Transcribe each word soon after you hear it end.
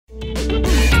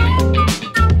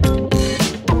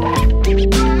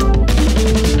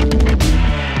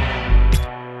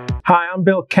I'm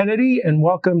Bill Kennedy, and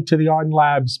welcome to the Ardan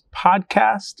Labs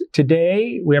podcast.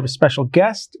 Today, we have a special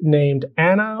guest named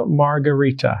Anna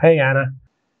Margarita. Hey, Anna.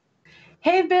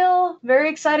 Hey, Bill. Very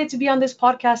excited to be on this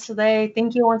podcast today.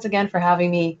 Thank you once again for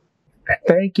having me.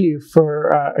 Thank you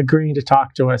for agreeing to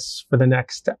talk to us for the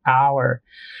next hour.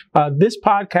 This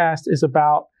podcast is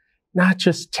about not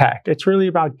just tech. It's really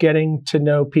about getting to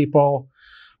know people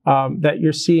that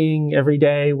you're seeing every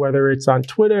day, whether it's on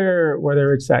Twitter,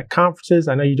 whether it's at conferences.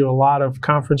 I know you do a lot of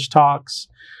conference talks.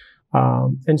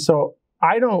 And so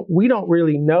we don't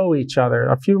really know each other.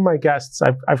 A few of my guests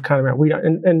I've kind of met. We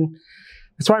don't, and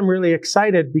that's why I'm really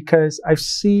excited, because I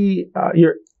see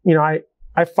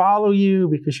I follow you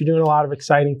because you're doing a lot of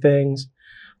exciting things.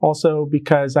 Also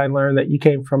because I learned that you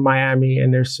came from Miami,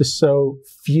 and there's just so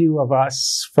few of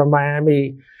us from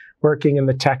Miami working in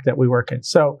the tech that we work in.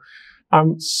 So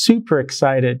I'm super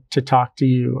excited to talk to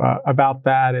you about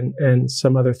that and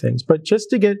some other things. But just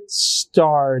to get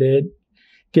started,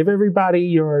 give everybody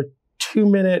your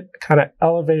 2-minute kind of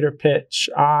elevator pitch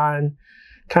on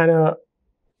kind of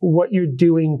what you're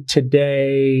doing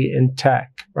today in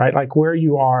tech, right? Like where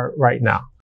you are right now.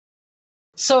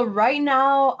 So right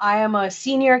now, I am a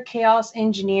senior chaos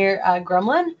engineer at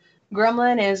Gremlin.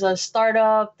 Gremlin is a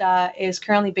startup that is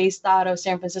currently based out of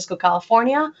San Francisco,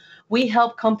 California. We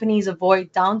help companies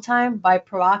avoid downtime by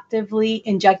proactively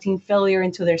injecting failure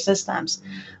into their systems.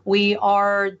 We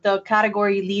are the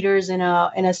category leaders in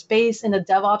a space in the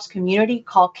DevOps community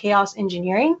called chaos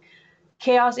engineering.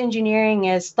 Chaos engineering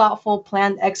is thoughtful,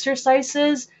 planned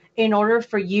exercises in order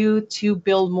for you to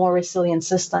build more resilient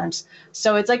systems.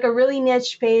 So it's like a really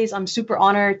niche space. I'm super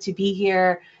honored to be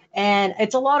here. And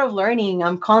it's a lot of learning.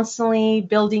 I'm constantly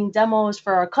building demos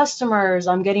for our customers.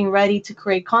 I'm getting ready to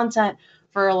create content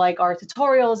for like our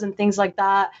tutorials and things like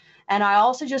that. And I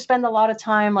also just spend a lot of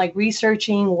time like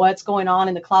researching what's going on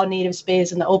in the cloud native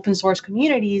space and the open source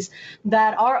communities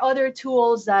that are other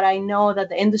tools that I know that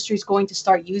the industry is going to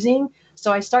start using.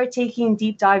 So I start taking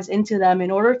deep dives into them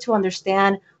in order to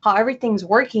understand how everything's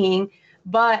working.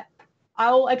 But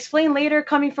I'll explain later,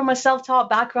 coming from a self-taught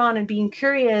background and being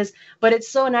curious, but it's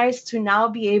so nice to now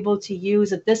be able to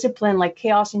use a discipline like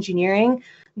chaos engineering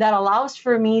that allows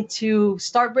for me to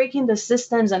start breaking the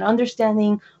systems and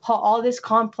understanding how all these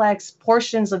complex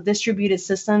portions of distributed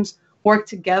systems work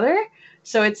together.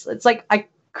 So it's like I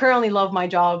currently love my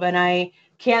job, and I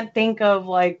can't think of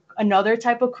like another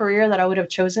type of career that I would have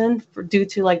chosen due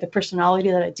to like the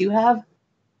personality that I do have.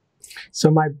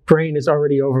 So my brain is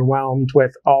already overwhelmed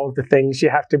with all of the things you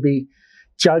have to be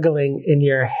juggling in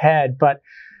your head. But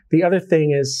the other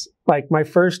thing is, like, my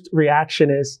first reaction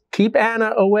is keep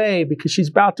Anna away because she's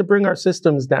about to bring our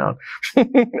systems down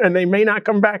and they may not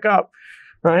come back up,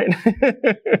 right?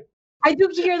 I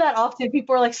do hear that often.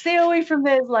 People are like, stay away from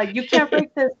this. Like, you can't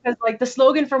break this, because like the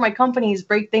slogan for my company is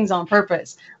break things on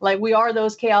purpose. Like, we are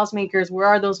those chaos makers. We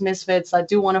are those misfits that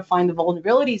do want to find the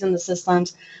vulnerabilities in the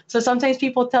systems. So sometimes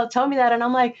people tell me that, and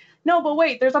I'm like, no, but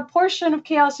wait, there's a portion of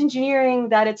chaos engineering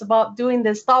that it's about doing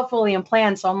this thoughtfully and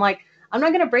planned. So I'm like, I'm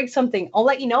not going to break something. I'll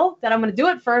let you know that I'm going to do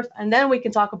it first, and then we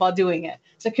can talk about doing it.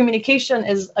 So communication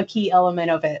is a key element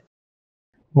of it.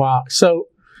 Wow. So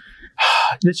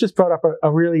this just brought up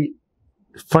a really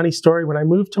funny story. When I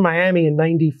moved to Miami in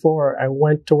 '94, I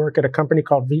went to work at a company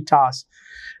called Vitas.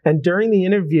 And during the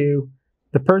interview,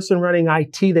 the person running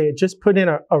IT, they had just put in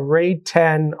a RAID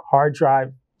 10 hard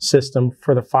drive system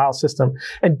for the file system.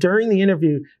 And during the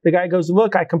interview, the guy goes,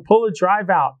 look, I can pull a drive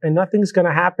out and nothing's going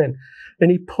to happen.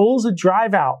 And he pulls a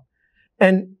drive out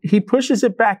and he pushes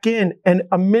it back in. And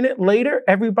a minute later,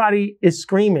 everybody is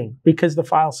screaming because the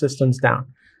file system's down.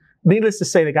 Needless to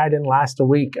say, the guy didn't last a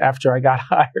week after I got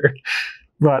hired.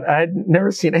 But I had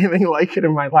never seen anything like it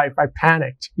in my life. I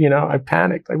panicked, I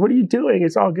panicked. Like, what are you doing?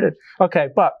 It's all good. Okay,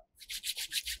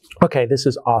 this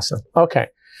is awesome. Okay,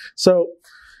 so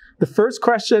the first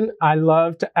question I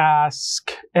love to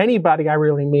ask anybody I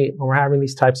really meet when we're having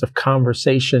these types of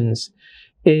conversations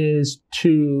is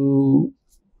to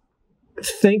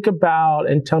think about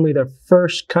and tell me the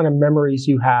first kind of memories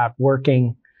you have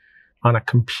working on a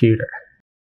computer.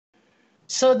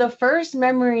 So the first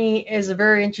memory is a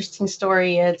very interesting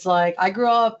story. It's like I grew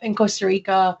up in Costa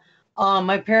Rica.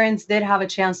 My parents did have a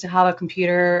chance to have a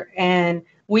computer, and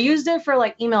we used it for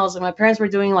like emails. And my parents were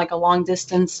doing like a long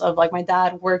distance of like my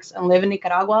dad works and live in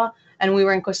Nicaragua, and we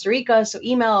were in Costa Rica. So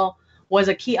email was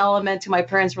a key element to my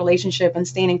parents' relationship and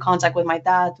staying in contact with my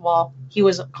dad while he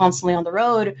was constantly on the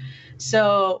road.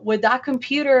 So with that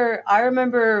computer, I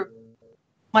remember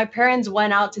my parents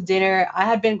went out to dinner. I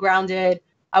had been grounded.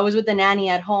 I was with the nanny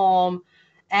at home,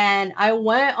 And I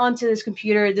went onto this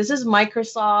computer. This is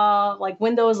Microsoft, like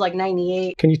Windows, like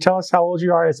 98. Can you tell us how old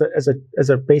you are as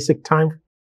a basic time?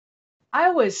 I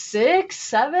was 6,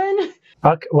 7.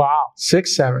 Okay, wow,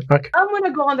 6, 7. Okay. I'm going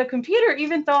to go on the computer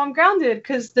even though I'm grounded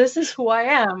because this is who I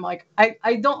am. Like,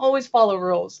 I don't always follow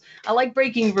rules. I like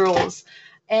breaking rules.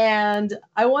 And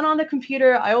I went on the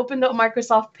computer, I opened up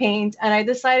Microsoft Paint, and I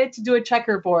decided to do a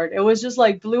checkerboard. It was just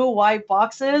like blue, white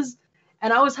boxes,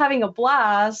 and I was having a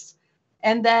blast.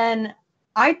 And then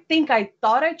I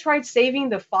thought I tried saving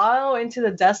the file into the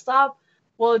desktop.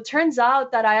 Well, it turns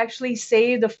out that I actually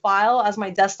saved the file as my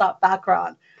desktop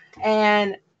background.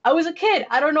 And I was a kid.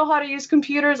 I don't know how to use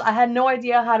computers. I had no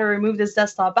idea how to remove this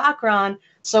desktop background.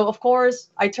 So, of course,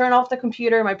 I turn off the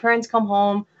computer. My parents come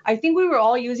home. I think we were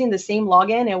all using the same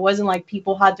login. It wasn't like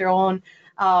people had their own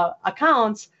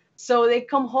accounts. So they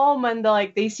come home and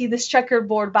they see this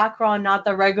checkerboard background, not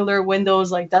the regular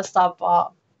Windows like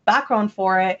desktop background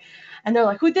for it. And they're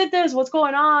like, who did this? What's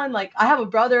going on? Like, I have a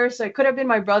brother, so it could have been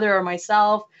my brother or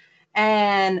myself.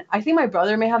 And I think my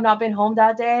brother may have not been home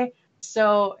that day.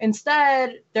 So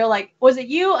instead, they're like, was it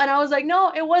you? And I was like,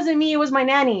 no, it wasn't me. It was my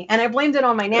nanny. And I blamed it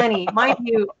on my nanny. Mind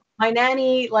you, my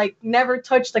nanny never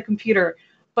touched the computer.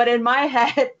 But in my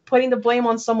head, putting the blame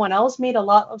on someone else made a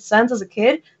lot of sense as a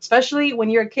kid, especially when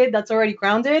you're a kid that's already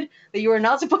grounded, that you are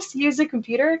not supposed to use a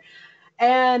computer.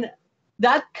 And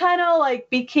that kind of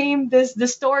became this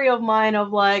story of mine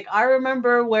of I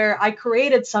remember where I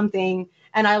created something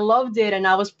and I loved it and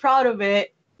I was proud of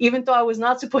it, even though I was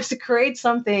not supposed to create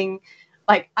something.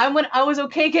 I was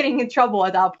okay getting in trouble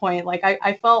at that point.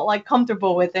 I felt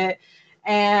comfortable with it.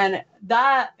 And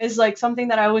that is something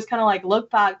that I always kind of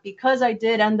look back, because I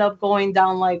did end up going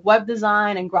down web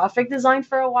design and graphic design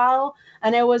for a while.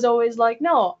 And it was always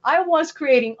no, I was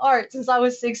creating art since I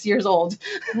was 6 years old.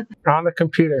 On the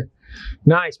computer.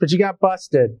 Nice. But you got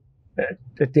busted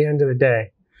at the end of the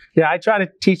day. Yeah, I try to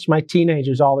teach my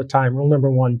teenagers all the time. Rule number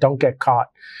 1, don't get caught.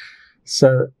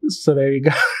 So there you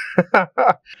go.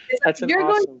 If you're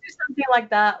going to do something like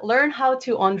that, learn how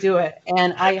to undo it.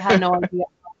 And I had no idea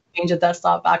how to change a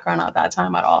desktop background at that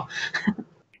time at all.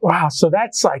 Wow. So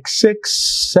that's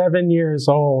 6, 7 years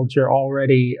old. You're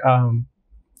already,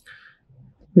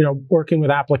 working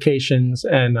with applications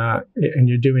and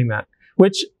you're doing that.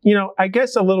 Which, I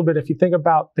guess a little bit, if you think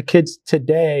about the kids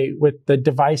today with the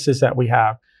devices that we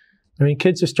have, I mean,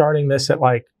 kids are starting this at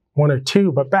 1 or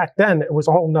 2, but back then it was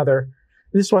a whole nother,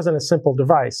 this wasn't a simple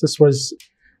device. This was,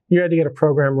 you had to get a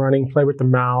program running, play with the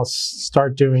mouse,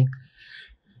 start doing.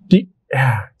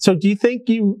 So do you think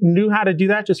you knew how to do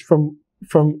that just from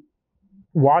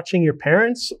watching your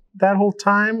parents that whole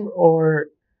time? Or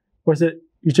was it,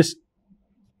 it just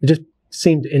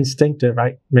seemed instinctive,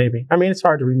 right? Maybe. I mean, it's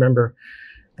hard to remember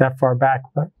that far back,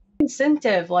 but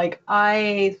instinctive.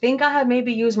 I think I had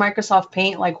maybe used Microsoft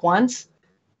Paint once,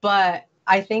 but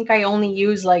I think I only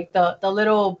used the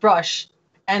little brush.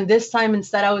 And this time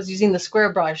instead I was using the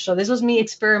square brush. So this was me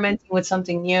experimenting with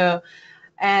something new.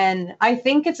 And I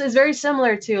think it's very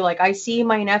similar to I see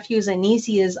my nephews and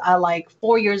nieces at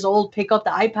 4 years old pick up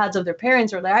the iPads of their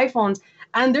parents or their iPhones,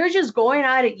 and they're just going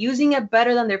at it, using it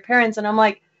better than their parents. And I'm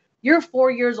like, you're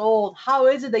 4 years old. How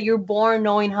is it that you're born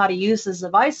knowing how to use these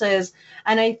devices?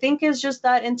 And I think it's just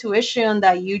that intuition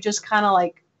that you just kind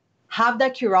of have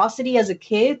that curiosity as a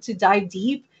kid to dive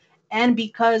deep. And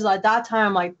because at that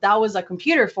time, that was a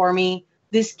computer for me,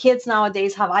 these kids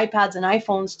nowadays have iPads and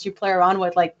iPhones to play around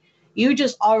with. You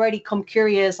just already come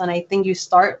curious. And I think you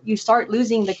start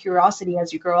losing the curiosity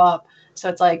as you grow up. So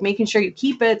it's making sure you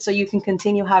keep it so you can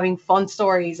continue having fun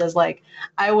stories as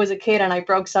I was a kid and I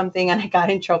broke something and I got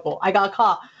in trouble. I got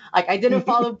caught. I didn't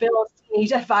follow Bill's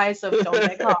teenage advice of don't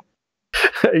get caught.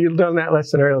 You learned that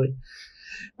lesson early.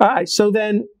 All right. So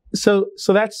then, so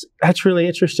that's really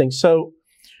interesting. So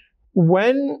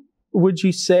when would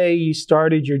you say you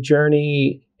started your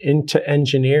journey into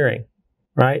engineering,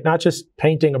 right? Not just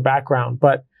painting a background,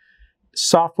 but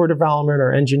software development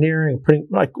or engineering, putting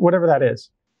whatever that is.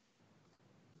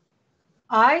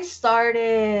 I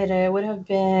started, it would have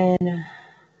been,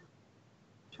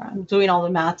 I'm doing all the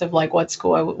math of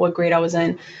what grade I was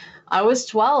in. I was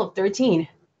 12, 13.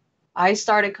 I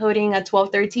started coding at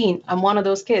 12, 13. I'm one of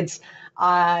those kids.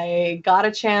 I got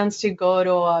a chance to go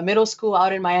to a middle school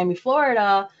out in Miami,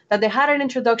 Florida, that they had an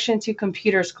introduction to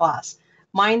computers class.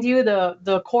 Mind you,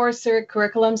 the core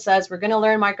curriculum says we're going to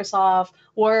learn Microsoft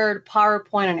Word,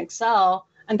 PowerPoint, and Excel.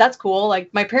 And that's cool.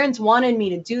 My parents wanted me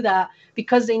to do that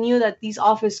because they knew that these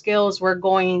office skills were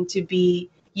going to be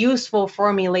useful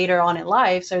for me later on in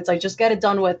life. So it's just get it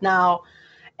done with now.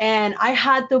 And I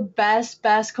had the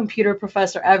best computer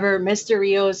professor ever, Mr.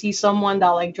 Rios. He's someone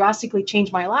that like drastically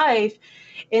changed my life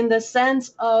in the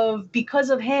sense of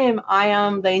because of him, I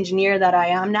am the engineer that I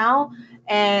am now.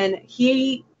 And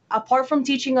he, apart from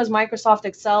teaching us Microsoft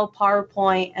Excel,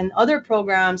 PowerPoint, and other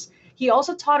programs, he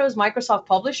also taught us Microsoft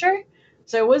Publisher.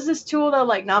 So it was this tool that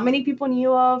like not many people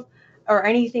knew of or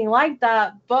anything like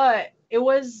that, but it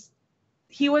was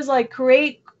he was like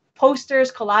create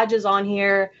posters, collages on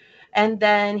here, and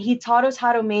then he taught us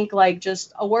how to make like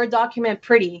just a Word document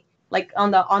pretty, like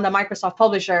on the Microsoft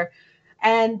Publisher.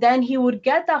 And then he would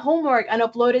get that homework and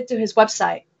upload it to his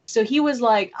website. So he was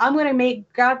like, I'm gonna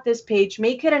grab this page,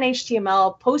 make it an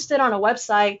HTML, post it on a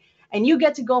website, and you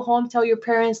get to go home, tell your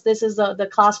parents this is the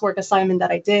classwork assignment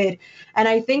that I did. And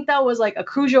I think that was like a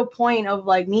crucial point of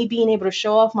like me being able to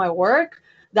show off my work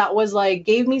that was like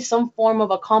gave me some form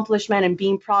of accomplishment and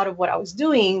being proud of what I was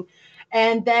doing.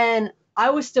 And then I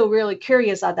was still really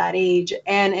curious at that age.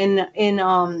 And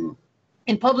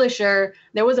in Publisher,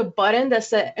 there was a button that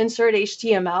said insert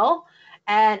HTML.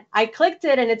 And I clicked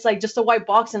it and it's like just a white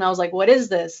box. And I was like, what is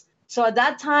this? So at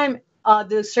that time,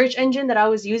 the search engine that I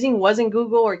was using wasn't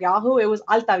Google or Yahoo. It was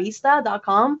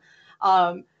altavista.com.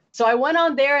 So I went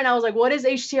on there and I was like, what is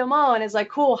HTML? And it's like,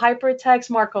 cool, hypertext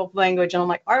markup language. And I'm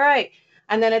like, all right.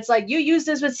 And then it's like, you use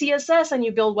this with CSS and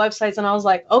you build websites. And I was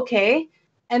like, okay.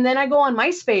 And then I go on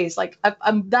MySpace, like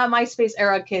I'm that MySpace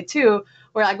era kid too,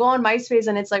 where I go on MySpace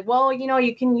and it's like, well,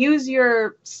 you can use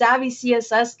your savvy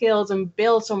CSS skills and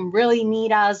build some really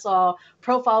neat ass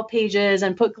profile pages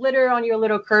and put glitter on your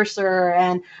little cursor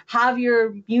and have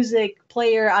your music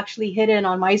player actually hidden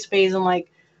on MySpace. And like,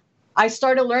 I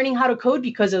started learning how to code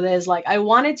because of this. Like I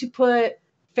wanted to put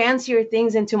fancier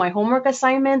things into my homework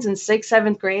assignments in 6th,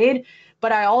 7th grade,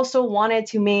 but I also wanted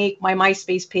to make my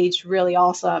MySpace page really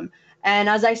awesome. And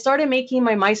as I started making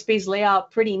my MySpace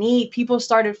layout pretty neat, people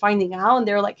started finding out and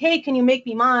they're like, hey, can you make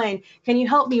me mine? Can you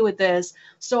help me with this?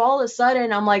 So all of a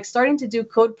sudden I'm like starting to do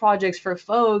code projects for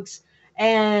folks.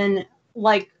 And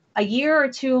like a year or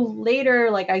two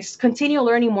later, like I continue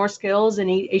learning more skills in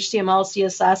HTML,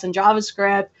 CSS, and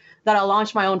JavaScript that I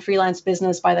launched my own freelance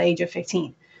business by the age of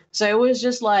 15. So it was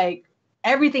just like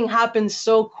everything happened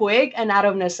so quick and out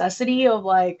of necessity of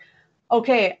like,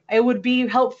 okay, it would be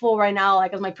helpful right now,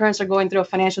 like as my parents are going through a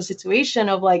financial situation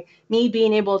of like me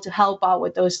being able to help out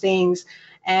with those things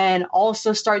and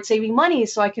also start saving money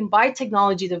so I can buy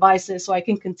technology devices so I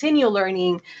can continue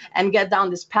learning and get down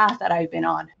this path that I've been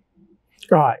on.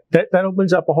 All right, that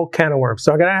opens up a whole can of worms.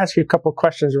 So I'm going to ask you a couple of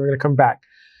questions and we're going to come back.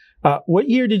 What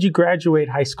year did you graduate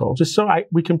high school? Just so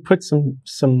we can put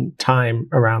some time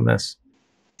around this.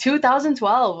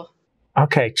 2012.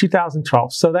 Okay,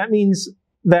 2012. So that means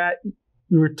that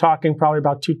you were talking probably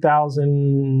about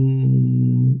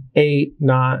 2008,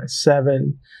 9,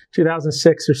 7,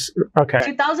 2006, or okay.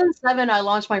 2007, I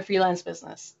launched my freelance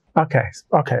business. Okay.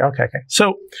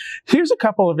 So here's a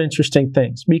couple of interesting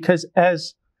things because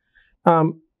as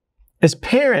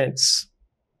parents,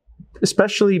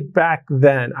 especially back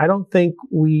then, I don't think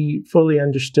we fully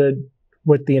understood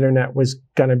what the internet was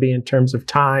going to be in terms of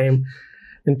time,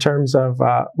 in terms of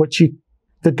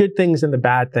the good things and the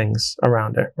bad things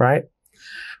around it, right?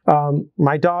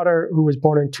 My daughter, who was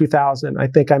born in 2000, I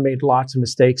think I made lots of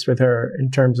mistakes with her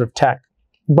in terms of tech.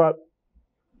 But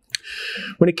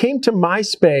when it came to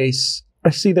MySpace, I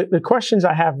see that the questions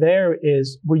I have there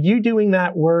is, were you doing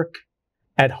that work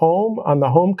at home on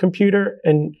the home computer?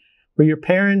 And were your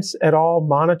parents at all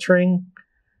monitoring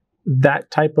that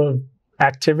type of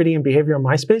activity and behavior on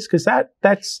MySpace? Because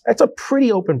that's a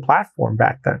pretty open platform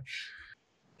back then.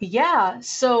 Yeah.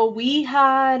 So we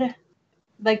had,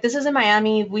 like, this is in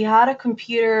Miami. We had a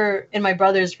computer in my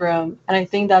brother's room, and I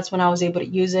think that's when I was able to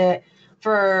use it.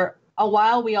 For a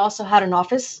while, we also had an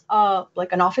office,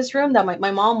 like an office room that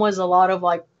my mom was a lot of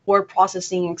like word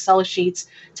processing, Excel sheets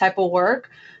type of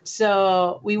work.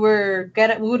 So we would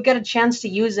get a chance to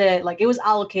use it. Like it was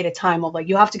allocated time of like,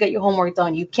 you have to get your homework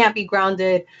done. You can't be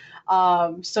grounded.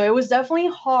 So it was definitely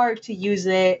hard to use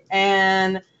it.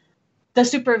 And the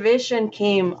supervision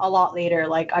came a lot later.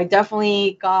 Like I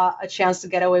definitely got a chance to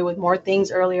get away with more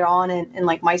things earlier on in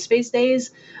like MySpace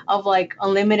days of like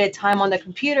unlimited time on the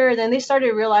computer. Then they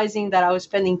started realizing that I was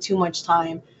spending too much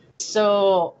time.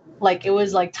 So like it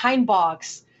was like time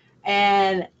box.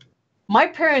 And my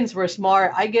parents were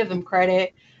smart. I give them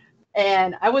credit.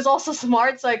 And I was also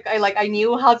smart. So I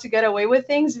knew how to get away with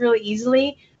things really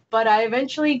easily. But I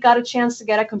eventually got a chance to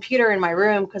get a computer in my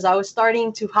room because I was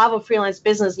starting to have a freelance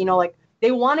business, like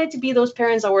they wanted to be those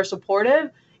parents that were supportive,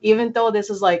 even though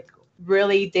this is like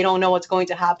really, they don't know what's going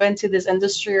to happen to this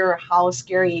industry or how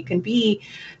scary it can be.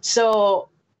 So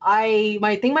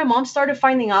I think my mom started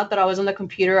finding out that I was on the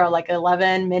computer at like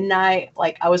 11 midnight.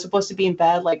 Like I was supposed to be in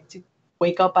bed, like to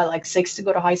wake up at like 6 to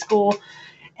go to high school.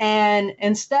 And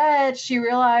instead, she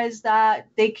realized that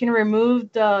they can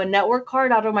remove the network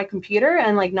card out of my computer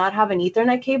and like not have an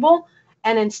Ethernet cable,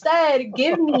 and instead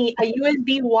give me a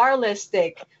USB wireless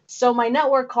stick. So my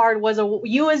network card was a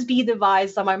USB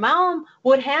device that my mom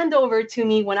would hand over to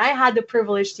me when I had the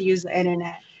privilege to use the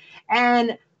internet.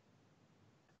 And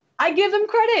I give them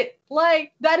credit.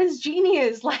 Like that is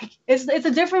genius. Like it's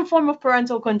a different form of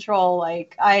parental control.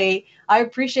 Like I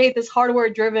appreciate this hardware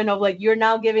driven of like you're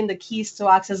now giving the keys to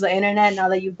access the internet now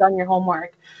that you've done your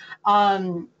homework.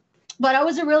 Um, but I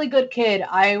was a really good kid.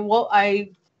 I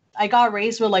got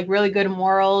raised with like really good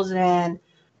morals, and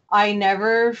I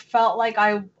never felt like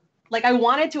I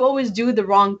wanted to always do the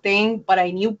wrong thing, but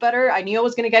I knew better. I knew I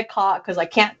was gonna get caught because I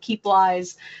can't keep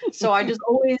lies. So I just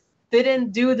always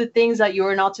didn't do the things that you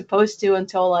were not supposed to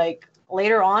until like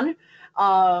later on.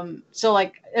 So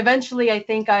like eventually I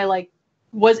think I like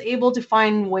was able to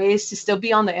find ways to still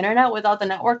be on the internet without the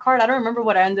network card. I don't remember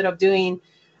what I ended up doing,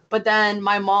 but then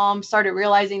my mom started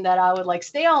realizing that I would like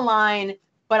stay online,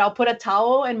 but I'll put a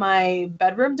towel in my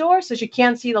bedroom door so she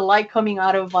can't see the light coming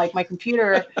out of like my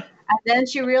computer. And then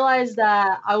she realized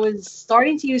that I was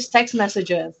starting to use text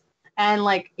messages, and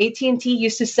like AT&T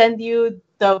used to send you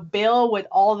the bill with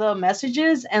all the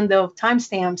messages and the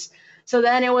timestamps. So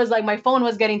then it was like my phone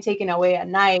was getting taken away at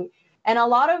night. And a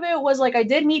lot of it was like I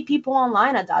did meet people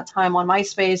online at that time on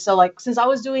MySpace. So like since I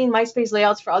was doing MySpace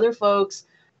layouts for other folks,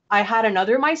 I had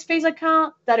another MySpace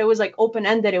account that it was like open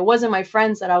ended. It wasn't my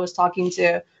friends that I was talking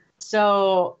to.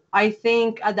 So I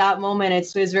think at that moment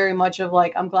it's very much of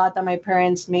like I'm glad that my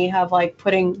parents may have like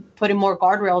putting more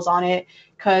guardrails on it,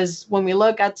 because when we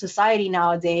look at society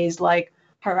nowadays, like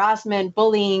harassment,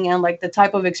 bullying, and like the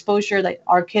type of exposure that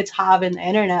our kids have in the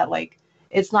internet, like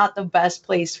it's not the best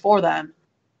place for them.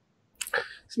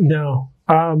 No.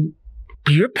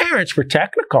 Your parents were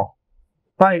technical.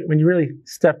 Like when you really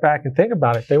step back and think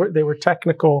about it, they were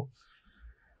technical,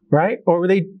 right? Or were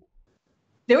they?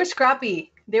 They were scrappy.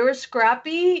 They were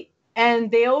scrappy, and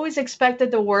they always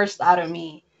expected the worst out of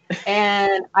me.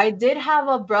 And I did have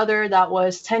a brother that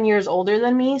was 10 years older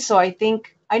than me, so I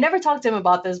think I never talked to him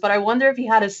about this, but I wonder if he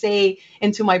had a say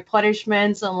into my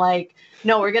punishments and like,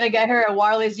 no, we're gonna get her a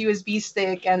wireless USB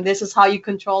stick, and this is how you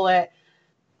control it.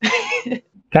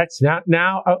 That's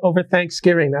now over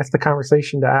Thanksgiving. That's the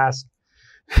conversation to ask.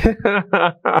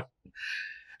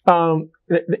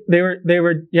 They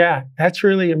were, yeah, that's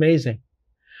really amazing.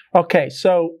 Okay,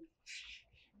 so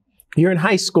you're in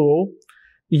high school,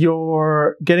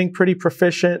 you're getting pretty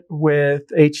proficient with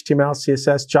HTML,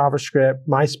 CSS, JavaScript,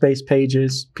 MySpace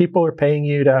pages. People are paying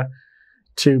you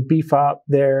to beef up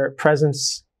their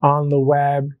presence on the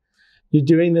web. You're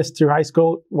doing this through high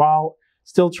school while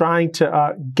still trying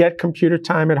to get computer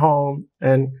time at home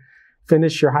and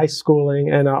finish your high schooling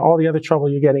and all the other trouble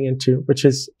you're getting into, which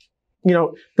is,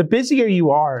 the busier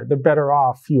you are, the better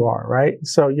off you are, right?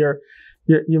 So you're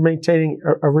maintaining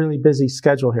a really busy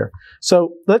schedule here.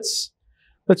 So let's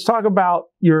talk about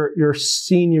your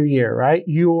senior year, right?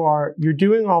 You're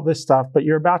doing all this stuff, but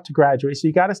you're about to graduate. So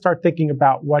you got to start thinking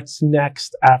about what's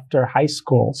next after high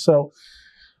school. So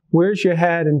where's your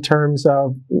head in terms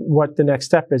of what the next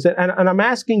step is? And I'm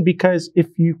asking because if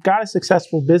you've got a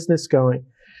successful business going,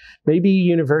 maybe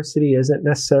university isn't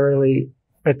necessarily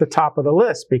at the top of the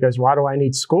list, because why do I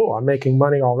need school? I'm making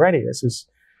money already. It's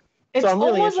so I'm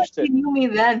really almost interested. like you knew me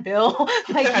then, Bill.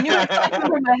 Like you knew exactly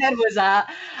where my head was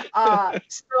at.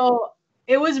 So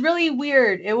it was really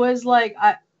weird. It was like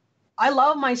I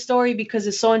love my story because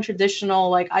it's so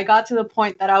untraditional. Like I got to the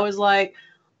point that I was like,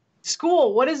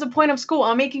 school, what is the point of school?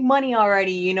 I'm making money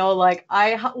already. Like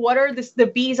what are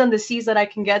the B's and the C's that I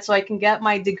can get so I can get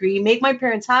my degree, make my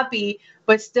parents happy,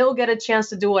 but still get a chance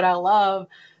to do what I love.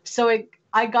 So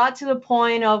I got to the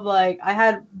point of like, I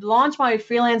had launched my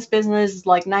freelance business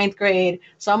like ninth grade.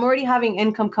 So I'm already having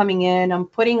income coming in. I'm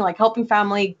helping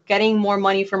family, getting more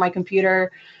money for my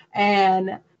computer.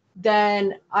 And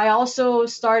then I also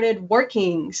started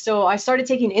working. So I started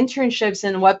taking internships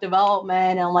in web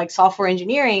development and like software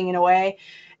engineering in a way.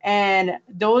 And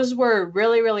those were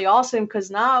really, really awesome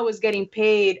because now I was getting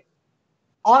paid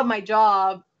on my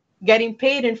job, getting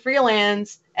paid in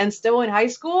freelance, and still in high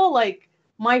school. Like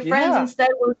my friends instead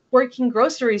were working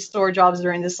grocery store jobs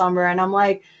during the summer. And I'm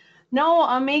like, no,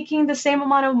 I'm making the same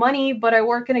amount of money, but I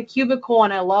work in a cubicle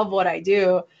and I love what I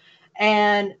do.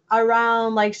 And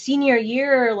around like senior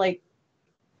year, like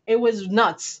it was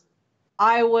nuts.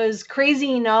 I was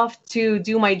crazy enough to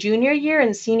do my junior year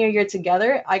and senior year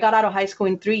together. I got out of high school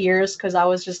in 3 years because I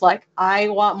was just like, I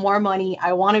want more money.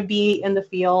 I want to be in the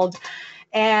field.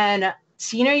 And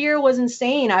senior year was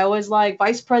insane. I was like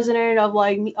vice president of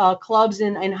like clubs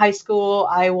in high school.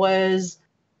 I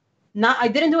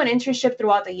didn't do an internship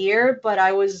throughout the year, but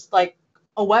I was like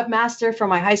a webmaster for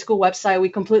my high school website. We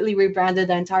completely rebranded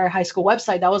the entire high school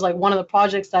website. That was like one of the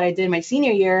projects that I did my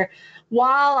senior year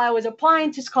while I was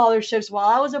applying to scholarships, while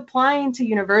I was applying to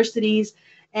universities.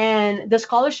 And the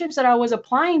scholarships that I was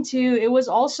applying to, it was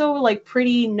also like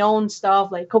pretty known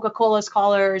stuff like Coca-Cola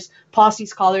scholars, Posse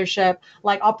scholarship,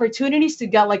 like opportunities to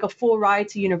get like a full ride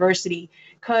to university.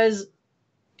 Because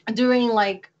during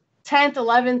like 10th,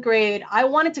 11th grade, I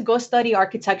wanted to go study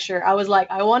architecture. I was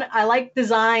like, I like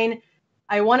design.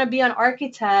 I want to be an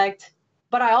architect,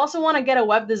 but I also want to get a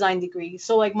web design degree.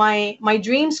 So like my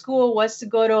dream school was to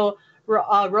go to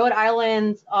Rhode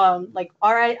Island, like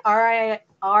RISD,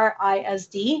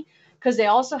 because they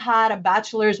also had a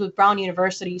bachelor's with Brown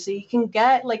University. So you can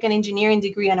get like an engineering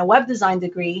degree and a web design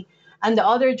degree. And the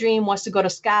other dream was to go to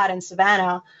SCAD in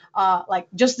Savannah, like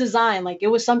just design. Like it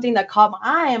was something that caught my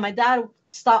eye. And my dad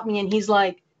stopped me and he's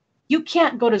like, you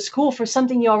can't go to school for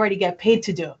something you already get paid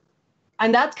to do.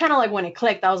 And that's kind of like when it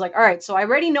clicked. I was like, all right, so I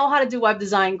already know how to do web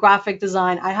design, graphic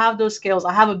design. I have those skills.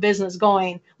 I have a business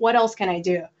going. What else can I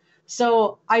do?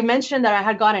 So I mentioned that I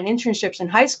had gotten internships in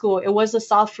high school. It was the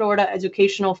South Florida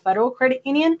Educational Federal Credit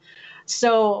Union.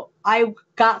 So I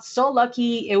got so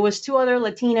lucky. It was two other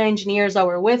Latina engineers that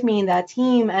were with me in that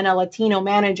team and a Latino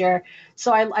manager.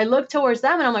 So I looked towards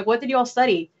them and I'm like, what did you all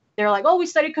study? They're like, oh, we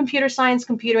studied computer science,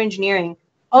 computer engineering.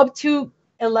 Up to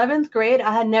 11th grade,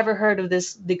 I had never heard of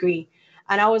this degree.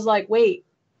 And I was like, wait,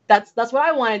 that's what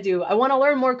I want to do. I want to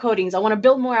learn more codings. I want to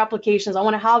build more applications. I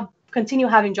want to continue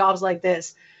having jobs like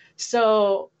this.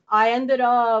 So I ended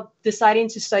up deciding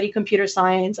to study computer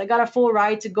science. I got a full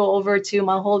ride to go over to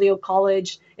Mount Holyoke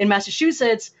College in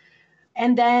Massachusetts.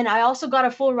 And then I also got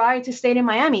a full ride to stay in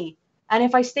Miami. And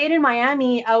if I stayed in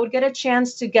Miami, I would get a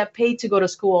chance to get paid to go to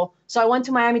school. So I went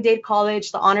to Miami-Dade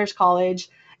College, the honors college.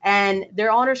 And their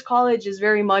honors college is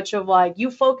very much of like, you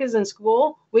focus in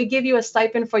school, we give you a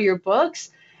stipend for your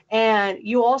books, and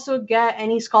you also get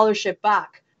any scholarship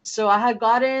back. So I had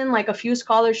gotten like a few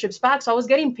scholarships back. So I was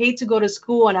getting paid to go to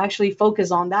school and actually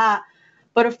focus on that.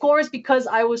 But of course, because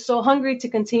I was so hungry to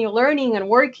continue learning and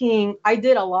working, I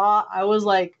did a lot. I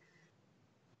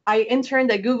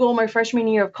interned at Google my freshman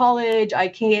year of college. I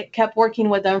kept working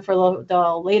with them for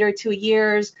the later 2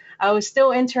 years. I was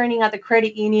still interning at the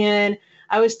credit union.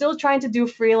 I was still trying to do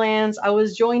freelance. I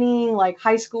was joining like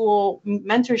high school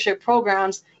mentorship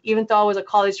programs, even though I was a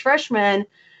college freshman.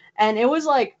 And it was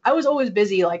like, I was always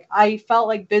busy. Like I felt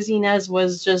like busyness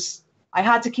was just, I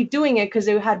had to keep doing it because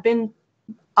it had been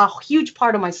a huge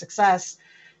part of my success.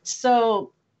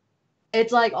 So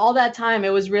it's like all that time,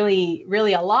 it was really,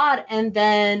 really a lot. And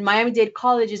then Miami-Dade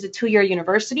College is a 2-year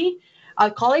university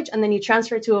college, and then you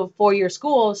transfer to a 4-year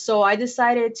school. So I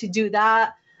decided to do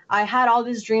that. I had all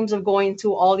these dreams of going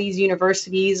to all these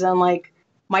universities, and like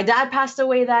my dad passed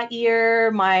away that year.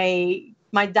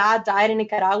 My dad died in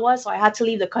Nicaragua, so I had to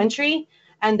leave the country,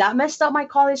 and that messed up my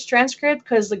college transcript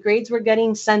because the grades were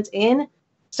getting sent in.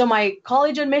 So my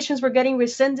college admissions were getting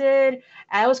rescinded.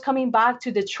 I was coming back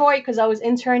to Detroit because I was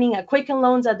interning at Quicken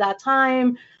Loans at that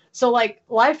time. So like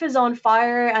life is on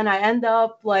fire, and I end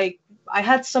up like I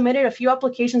had submitted a few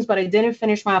applications, but I didn't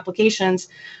finish my applications.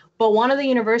 But two of the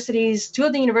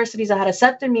universities that had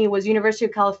accepted me was University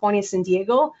of California, San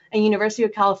Diego and University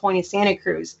of California, Santa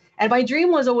Cruz. And my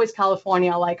dream was always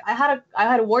California. Like I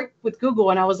had worked with Google,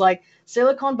 and I was like,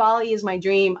 Silicon Valley is my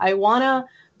dream. I want to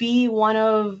be one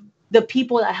of the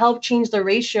people that help change the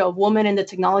ratio of women in the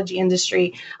technology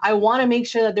industry. I want to make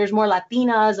sure that there's more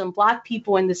Latinas and Black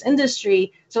people in this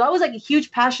industry. So that was like a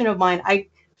huge passion of mine. I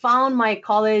found my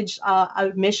college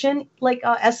admission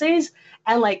essays,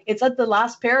 and like it's at the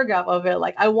last paragraph of it.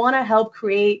 Like I want to help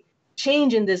create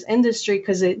change in this industry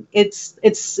because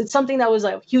it's something that was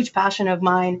a huge passion of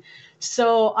mine.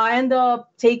 So I ended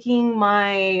up taking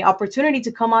my opportunity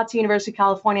to come out to University of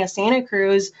California, Santa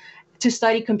Cruz, to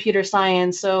study computer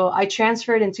science. So I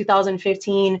transferred in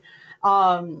 2015,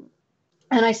 and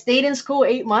I stayed in school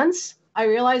 8 months. I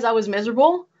realized I was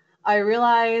miserable. I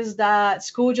realized that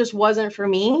school just wasn't for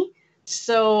me.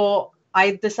 So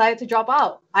I decided to drop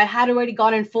out. I had already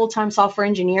gotten full-time software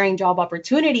engineering job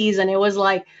opportunities, and it was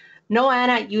like, no,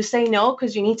 Anna, you say no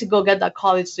because you need to go get that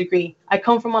college degree. I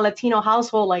come from a Latino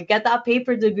household. Like, get that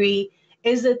paper degree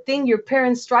is the thing your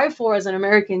parents strive for as an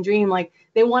American dream. Like,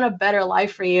 they want a better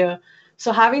life for you.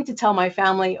 So having to tell my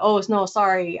family, oh, no,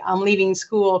 sorry, I'm leaving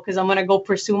school because I'm going to go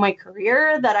pursue my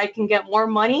career that I can get more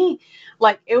money.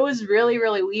 Like it was really,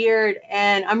 really weird.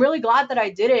 And I'm really glad that I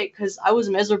did it because I was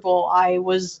miserable. I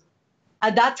was,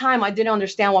 at that time, I didn't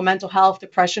understand what mental health,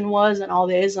 depression was and all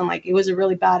this. And like, it was a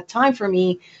really bad time for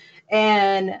me.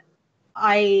 And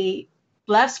I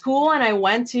left school and I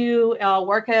went to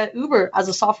work at Uber as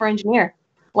a software engineer.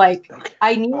 Like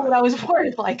I knew what I was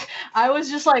worth. Like I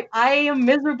was just like, I am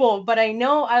miserable, but I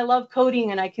know I love coding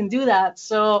and I can do that.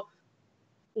 So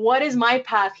what is my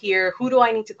path here? Who do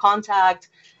I need to contact?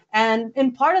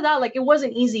 And part of that, like it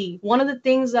wasn't easy. One of the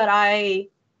things that I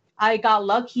got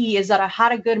lucky is that I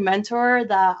had a good mentor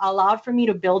that allowed for me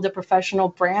to build a professional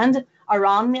brand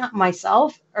around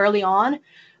myself early on.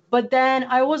 But then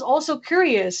I was also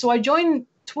curious. So I joined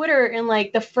Twitter in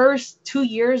like the first 2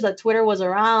 years that Twitter was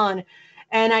around.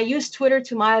 And I used Twitter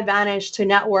to my advantage to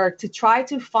network, to try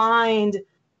to find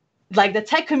like the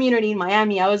tech community in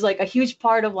Miami. I was like a huge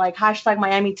part of like hashtag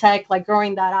Miami Tech, like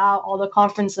growing that out, all the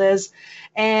conferences.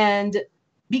 And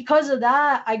because of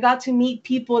that, I got to meet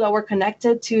people that were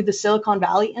connected to the Silicon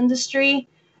Valley industry.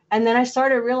 And then I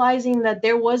started realizing that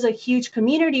there was a huge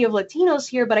community of Latinos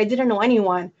here, but I didn't know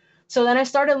anyone. So then I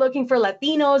started looking for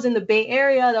Latinos in the Bay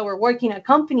Area that were working at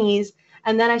companies.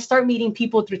 And then I start meeting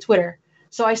people through Twitter.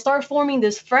 So I start forming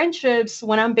these friendships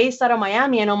when I'm based out of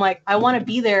Miami and I'm like, I want to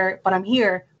be there, but I'm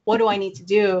here. What do I need to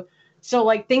do? So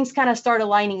like things kind of started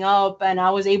lining up and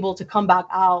I was able to come back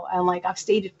out and like I've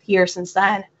stayed here since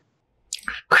then.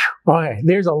 Okay,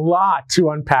 there's a lot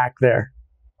to unpack there.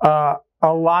 A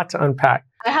lot to unpack.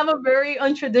 I have a very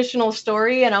untraditional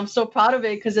story and I'm so proud of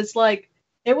it because it's like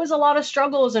it was a lot of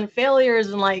struggles and failures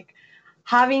and like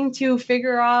having to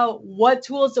figure out what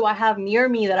tools do I have near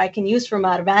me that I can use for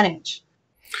my advantage.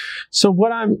 So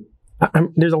what I'm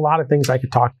there's a lot of things I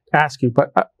could ask you,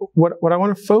 but what I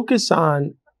want to focus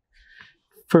on,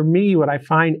 for me, what I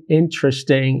find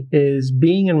interesting is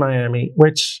being in Miami,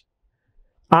 which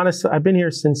honestly, I've been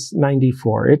here since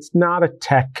 '94. It's not a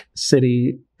tech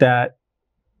city that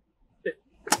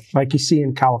like you see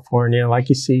in California, like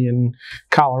you see in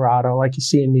Colorado, like you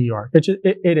see in New York.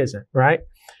 It isn't, right?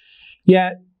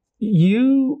 Yet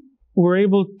you were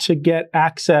able to get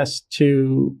access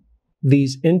to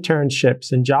these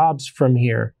internships and jobs from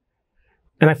here.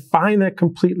 And I find that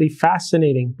completely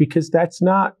fascinating because that's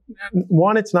not,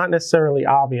 one, it's not necessarily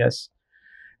obvious.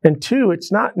 And two,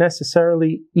 it's not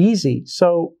necessarily easy.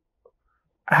 So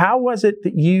how was it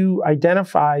that you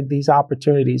identified these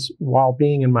opportunities while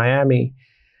being in Miami?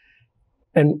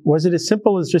 And was it as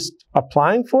simple as just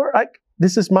applying for it? Like,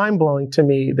 this is mind-blowing to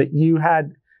me that you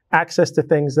had access to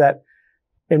things that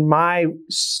in my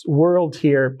world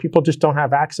here, people just don't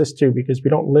have access to because we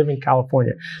don't live in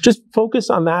California. Just focus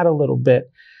on that a little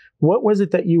bit. What was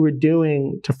it that you were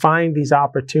doing to find these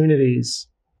opportunities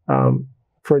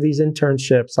for these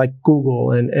internships like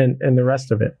Google and the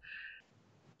rest of it?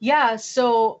 Yeah,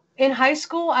 so in high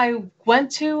school, I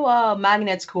went to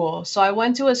magnet school. So I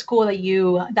went to a school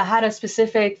that had a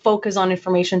specific focus on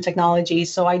information technology.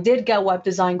 So I did get web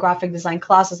design, graphic design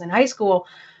classes in high school.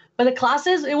 But the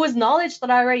classes, it was knowledge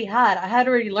that I already had. I had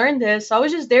already learned this. So I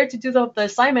was just there to do the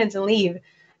assignments and leave.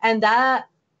 And that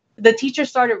the teachers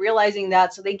started realizing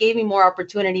that. So they gave me more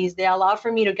opportunities. They allowed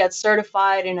for me to get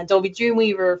certified in Adobe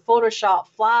Dreamweaver, Photoshop,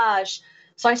 Flash.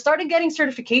 So I started getting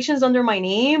certifications under my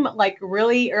name like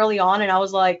really early on. And I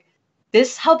was like,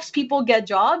 this helps people get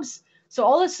jobs. So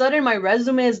all of a sudden, my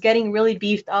resume is getting really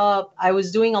beefed up. I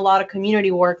was doing a lot of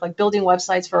community work, like building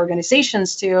websites for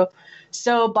organizations too.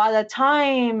 So by the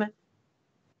time,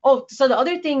 so the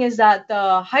other thing is that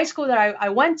the high school that I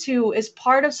went to is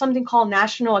part of something called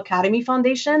National Academy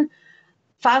Foundation.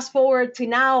 Fast forward to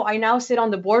now, I now sit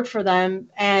on the board for them,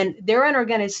 and they're an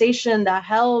organization that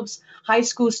helps high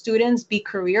school students be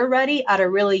career ready at a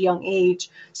really young age.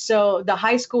 So the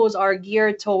high schools are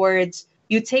geared towards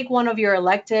you take one of your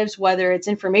electives, whether it's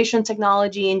information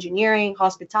technology, engineering,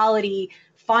 hospitality,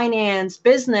 finance,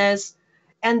 business,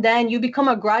 and then you become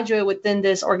a graduate within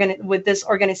this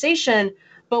organization.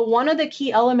 But one of the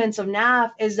key elements of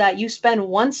NAF is that you spend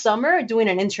one summer doing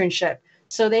an internship.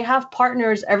 So they have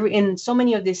partners in so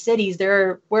many of these cities.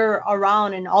 We're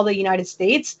around in all the United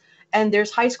States, and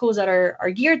there's high schools that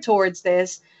are geared towards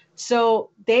this.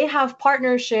 So they have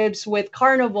partnerships with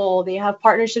Carnival. They have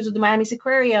partnerships with the Miami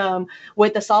Aquarium,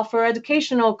 with the Software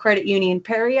Educational Credit Union,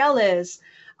 Perry Ellis.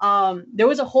 There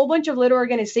was a whole bunch of little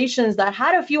organizations that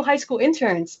had a few high school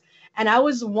interns. And I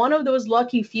was one of those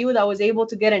lucky few that was able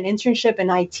to get an internship in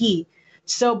IT.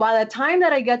 So by the time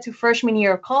that I get to freshman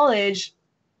year of college,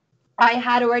 I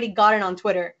had already gotten on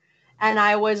Twitter. And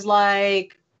I was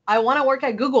like, I want to work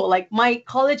at Google. Like my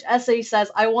college essay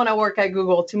says, I want to work at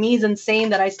Google. To me, it's insane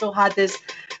that I still had this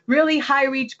really high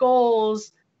reach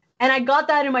goals. And I got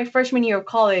that in my freshman year of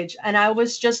college. And I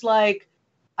was just like,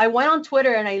 I went on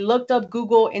Twitter and I looked up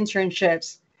Google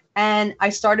internships and I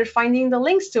started finding the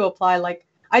links to apply. Like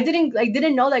I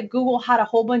didn't know that Google had a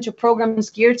whole bunch of programs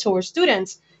geared towards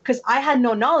students because I had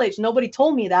no knowledge. Nobody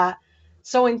told me that.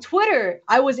 So in Twitter,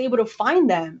 I was able to find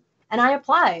them and I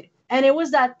applied. And it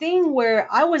was that thing where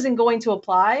I wasn't going to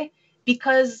apply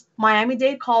because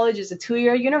Miami-Dade College is a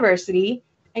 2-year university.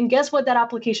 And guess what that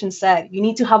application said? You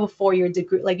need to have a 4-year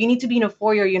degree. Like you need to be in a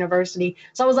 4-year university.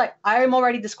 So I was like, I am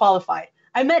already disqualified.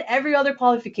 I met every other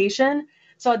qualification.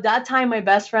 So at that time, my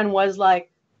best friend was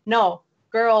like, no,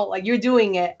 girl, like you're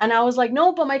doing it. And I was like,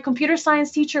 no, but my computer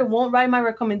science teacher won't write my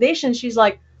recommendation. She's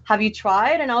like, have you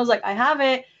tried? And I was like, I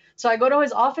haven't. So I go to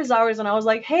his office hours and I was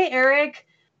like, hey, Eric,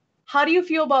 how do you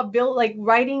feel about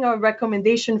writing a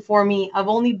recommendation for me? I've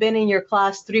only been in your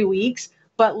class 3 weeks,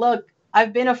 but look,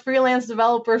 I've been a freelance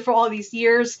developer for all these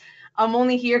years. I'm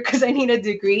only here because I need a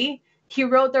degree. He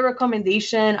wrote the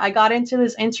recommendation. I got into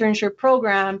this internship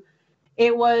program.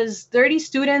 It was 30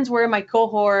 students were in my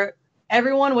cohort.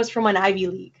 Everyone was from an Ivy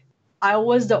League. I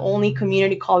was the only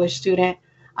community college student.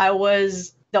 I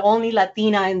was the only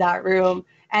Latina in that room.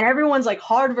 And everyone's like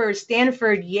Harvard,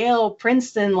 Stanford, Yale,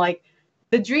 Princeton, like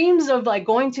the dreams of like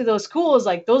going to those schools,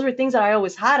 like those were things that I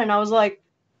always had. And I was like,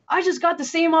 I just got the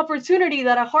same opportunity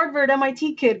that a Harvard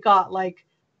MIT kid got. Like,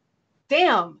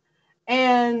 damn.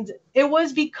 And it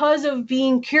was because of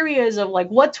being curious of like,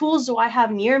 what tools do I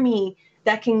have near me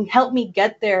that can help me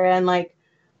get there? And like,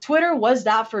 Twitter was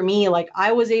that for me. Like,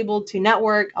 I was able to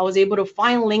network, I was able to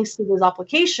find links to those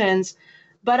applications,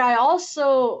 but I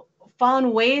also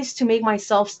found ways to make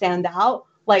myself stand out.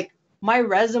 Like, my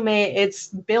resume, it's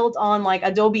built on like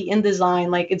Adobe InDesign.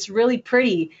 Like, it's really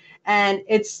pretty. And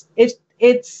it's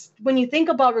when you think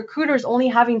about recruiters only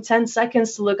having 10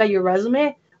 seconds to look at your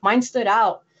resume, mine stood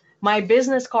out. My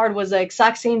business card was the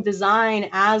exact same design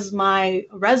as my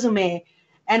resume,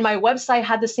 and my website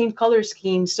had the same color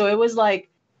scheme. So it was like,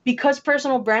 because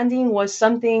personal branding was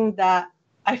something that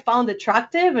I found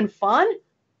attractive and fun,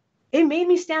 it made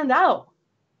me stand out.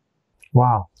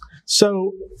 Wow.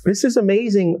 So this is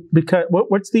amazing because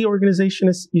what's the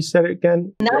organization? You said it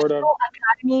again? National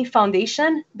Academy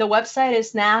Foundation. The website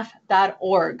is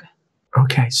naf.org.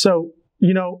 Okay. So,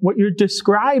 what you're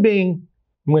describing,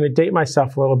 I'm going to date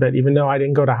myself a little bit, even though I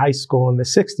didn't go to high school in the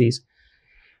 60s.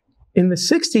 In the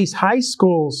 60s, high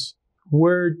schools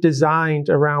were designed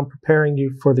around preparing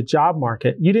you for the job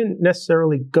market. You didn't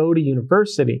necessarily go to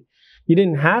university. You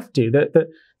didn't have to.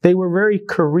 They were very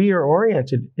career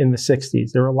oriented in the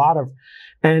 60s. There were a lot of,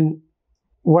 and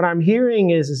what I'm hearing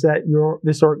is that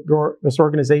this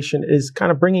organization is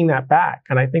kind of bringing that back.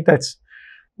 And I think that's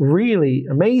really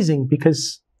amazing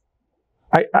because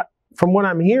I from what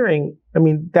I'm hearing, I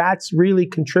mean, that's really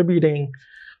contributing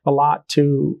a lot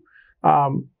to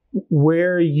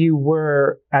where you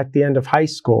were at the end of high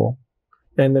school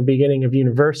and the beginning of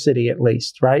university, at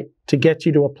least, right? To get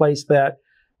you to a place that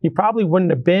you probably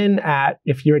wouldn't have been at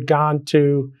if you had gone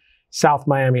to South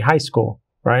Miami High School,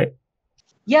 right?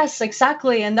 Yes,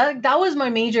 exactly. And that was my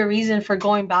major reason for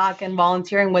going back and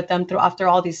volunteering with them after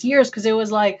all these years, because it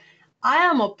was like, I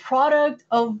am a product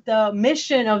of the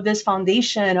mission of this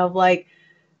foundation of like,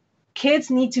 kids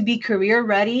need to be career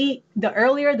ready. The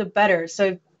earlier, the better.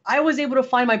 So I was able to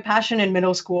find my passion in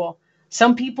middle school.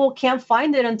 Some people can't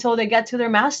find it until they get to their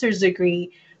master's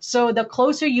degree. So the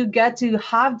closer you get to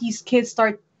have these kids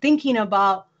start thinking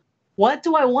about, what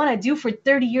do I want to do for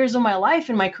 30 years of my life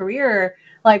in my career?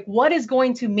 Like, what is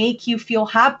going to make you feel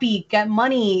happy, get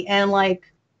money, and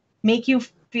like make you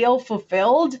feel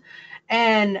fulfilled?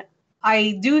 And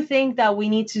I do think that we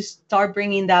need to start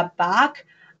bringing that back,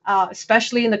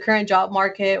 especially in the current job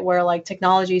market where like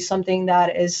technology is something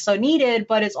that is so needed,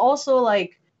 but it's also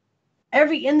like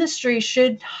every industry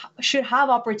should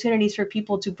have opportunities for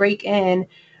people to break in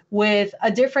with a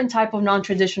different type of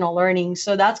non-traditional learning.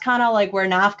 So that's kind of like where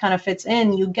NAF kind of fits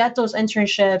in. You get those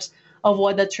internships of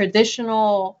what the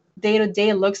traditional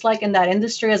day-to-day looks like in that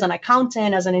industry as an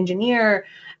accountant, as an engineer,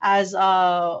 as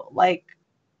like,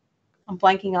 I'm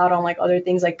blanking out on like other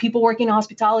things, like people working in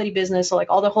hospitality business. So like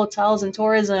all the hotels and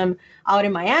tourism out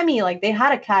in Miami, like they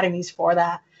had academies for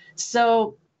that.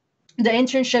 So the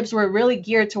internships were really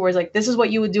geared towards like, this is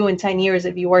what you would do in 10 years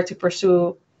if you were to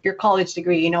pursue your college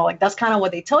degree, like that's kind of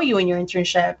what they tell you in your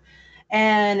internship.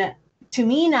 And to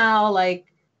me now, like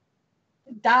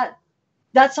that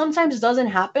sometimes doesn't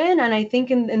happen. And I think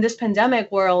in this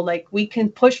pandemic world, like we can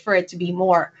push for it to be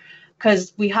more,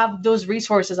 because we have those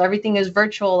resources. Everything is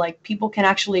virtual. Like people can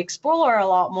actually explore a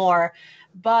lot more.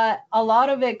 But a lot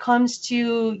of it comes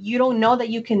to you don't know that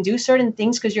you can do certain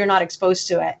things because you're not exposed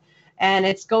to it. And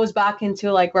it goes back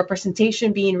into like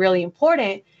representation being really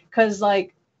important because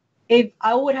like if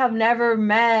I would have never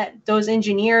met those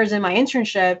engineers in my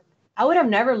internship, I would have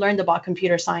never learned about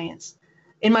computer science.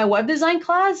 In my web design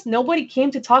class, nobody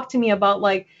came to talk to me about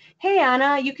like, hey,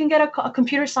 Anna, you can get a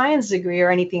computer science degree or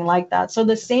anything like that. So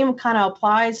the same kind of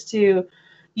applies to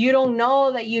you don't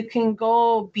know that you can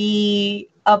go be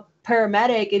a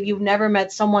paramedic if you've never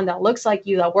met someone that looks like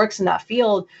you that works in that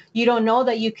field. You don't know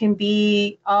that you can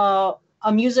be a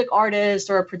music artist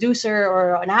or a producer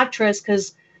or an actress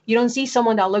because you don't see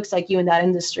someone that looks like you in that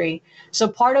industry. So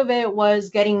part of it was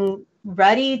getting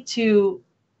ready to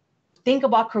think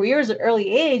about careers at early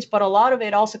age, but a lot of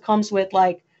it also comes with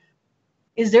like,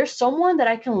 is there someone that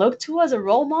I can look to as a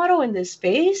role model in this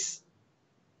space?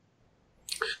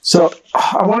 So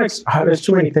I want to. There's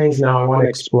too many things now I want to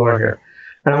explore here,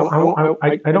 and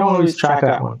I don't always track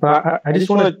that one, but I just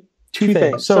want to two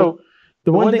things. So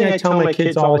the one thing I tell my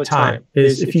kids all the time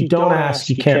is, if you don't ask,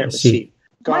 you can't receive.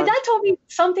 My dad told me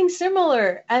something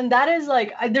similar, and that is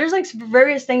like there's like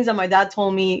various things that my dad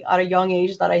told me at a young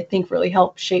age that I think really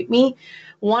helped shape me.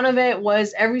 One of it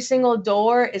was every single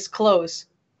door is closed.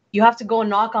 You have to go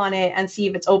knock on it and see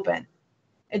if it's open.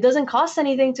 It doesn't cost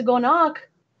anything to go knock.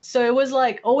 So it was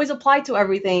like always apply to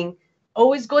everything.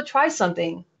 Always go try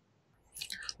something.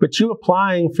 But you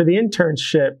applying for the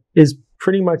internship is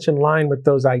pretty much in line with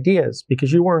those ideas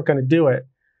because you weren't going to do it.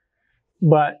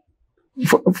 But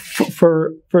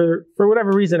for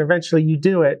whatever reason, eventually you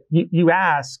do it. You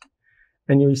ask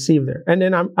and you receive there. And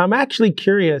then I'm actually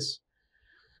curious.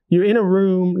 You're in a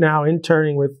room now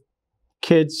interning with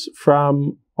kids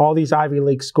from all these Ivy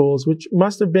League schools, which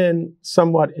must have been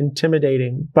somewhat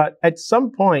intimidating. But at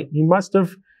some point, you must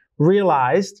have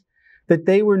realized that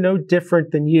they were no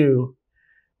different than you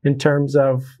in terms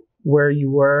of where you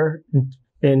were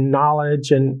in knowledge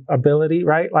and ability,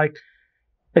 right? Like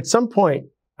at some point,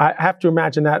 I have to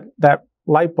imagine that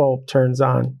light bulb turns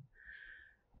on.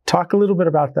 Talk a little bit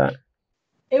about that.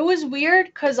 It was weird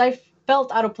because I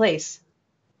felt out of place.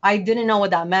 I didn't know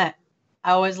what that meant.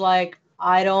 I was like,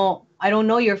 I don't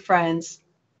know your friends.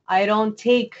 I don't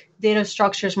take data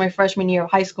structures my freshman year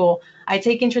of high school. I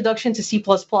take introduction to C++.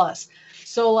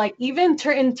 So like even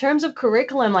in terms of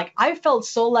curriculum, like I felt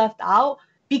so left out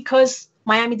because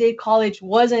Miami-Dade College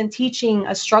wasn't teaching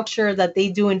a structure that they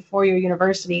do in four-year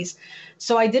universities.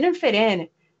 So I didn't fit in.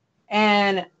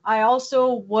 And I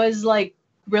also was like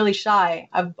really shy.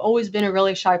 I've always been a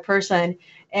really shy person.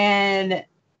 And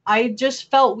I just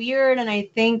felt weird. And I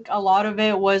think a lot of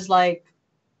it was like,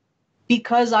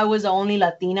 because I was the only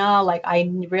Latina, like I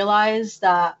realized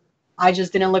that I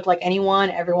just didn't look like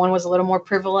anyone. Everyone was a little more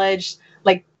privileged.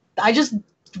 Like I just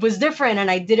was different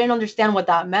and I didn't understand what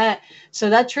that meant. So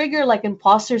that triggered like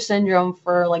imposter syndrome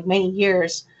for like many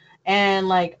years. And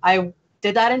like I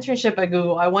did that internship at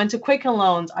Google. I went to Quicken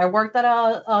Loans. I worked at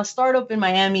a startup in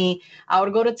Miami. I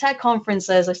would go to tech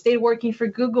conferences. I stayed working for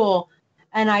Google.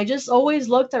 And I just always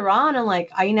looked around and like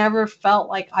I never felt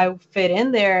like I fit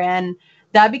in there. And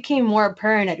that became more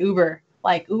apparent at Uber.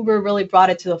 Like Uber really brought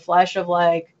it to the flesh of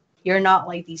like, you're not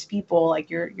like these people. Like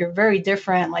you're very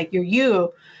different. Like you're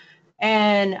you.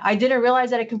 And I didn't realize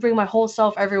that I can bring my whole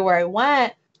self everywhere I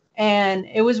went. And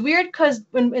it was weird because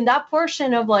in that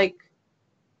portion of like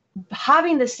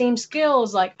having the same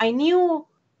skills, like I knew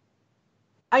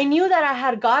that I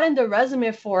had gotten the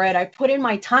resume for it. I put in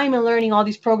my time in learning all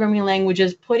these programming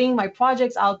languages, putting my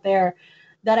projects out there,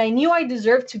 that I knew I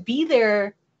deserved to be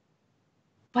there,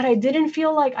 but I didn't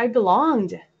feel like I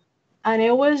belonged. And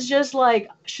it was just like,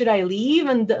 should I leave?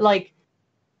 And like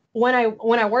when I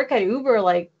work at Uber,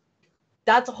 like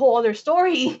that's a whole other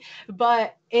story,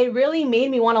 but it really made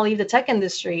me want to leave the tech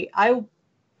industry.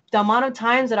 The amount of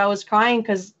times that I was crying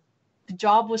because the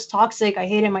job was toxic. I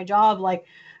hated my job. Like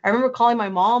I remember calling my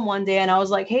mom one day and I was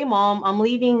like, hey mom, I'm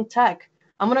leaving tech.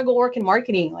 I'm going to go work in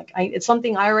marketing. Like it's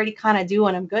something I already kind of do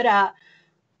and I'm good at.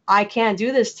 I can't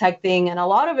do this tech thing. And a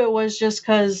lot of it was just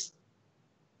because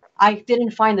I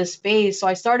didn't find the space. So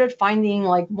I started finding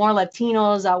like more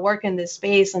Latinos that work in this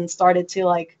space and started to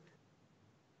like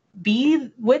be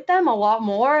with them a lot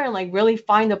more and like really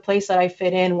find a place that I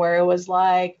fit in where it was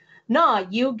like, no,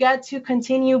 you get to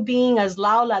continue being as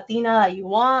loud Latina that you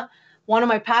want. One of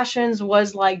my passions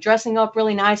was like dressing up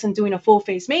really nice and doing a full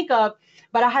face makeup,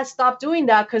 but I had stopped doing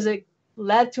that because it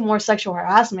led to more sexual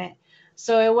harassment.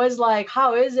 So it was like,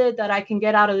 how is it that I can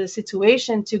get out of this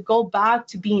situation to go back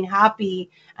to being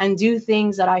happy and do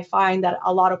things that I find that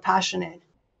a lot of passion in?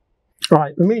 All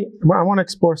right, I want to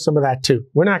explore some of that too.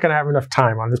 We're not going to have enough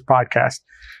time on this podcast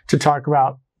to talk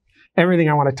about everything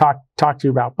I want to talk to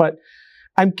you about, but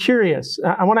I'm curious.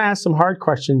 I want to ask some hard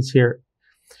questions here.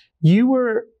 You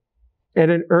were at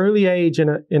an early age in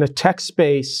a tech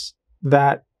space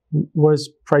that was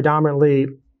predominantly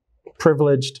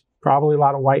privileged, probably a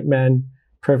lot of white men,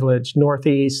 privileged,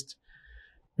 Northeast,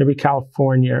 maybe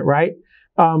California, right?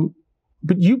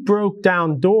 But you broke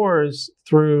down doors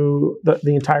through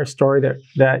the entire story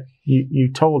that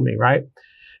you told me, right?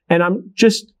 And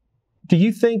do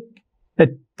you think at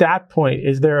that point,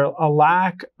 is there a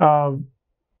lack of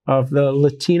the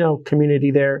Latino community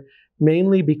there,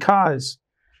 mainly because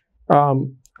of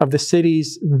the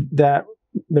cities that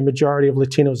the majority of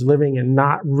Latinos living in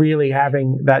not really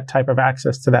having that type of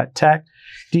access to that tech?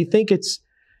 Do you think it's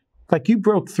like you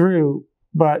broke through,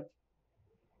 but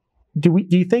do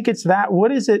you think it's that?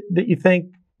 What is it that you think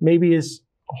maybe is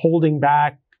holding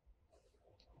back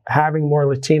having more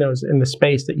Latinos in the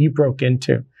space that you broke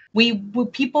into?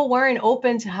 People weren't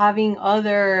open to having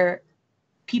other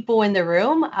people in the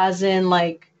room, as in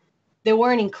like they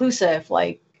weren't inclusive,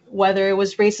 like whether it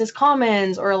was racist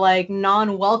comments or like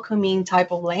non-welcoming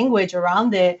type of language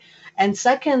around it. And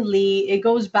secondly, it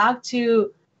goes back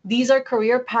to these are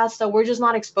career paths that we're just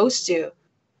not exposed to.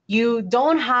 You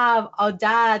don't have a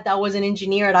dad that was an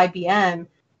engineer at IBM.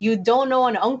 You don't know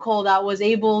an uncle that was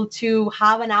able to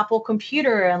have an Apple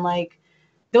computer. And like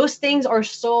those things are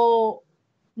so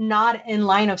not in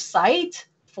line of sight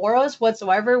for us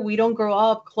whatsoever. We don't grow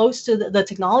up close to the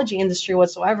technology industry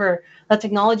whatsoever. The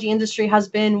technology industry has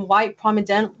been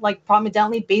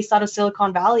prominently based out of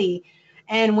Silicon Valley.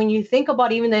 And when you think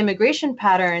about even the immigration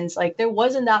patterns, like there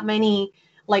wasn't that many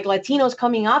like Latinos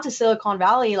coming out to Silicon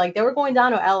Valley. Like they were going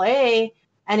down to LA.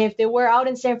 And if they were out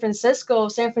in San Francisco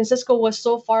was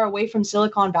so far away from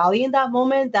Silicon Valley in that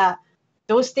moment that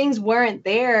those things weren't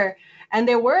there. And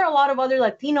there were a lot of other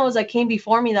Latinos that came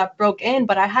before me that broke in,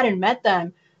 but I hadn't met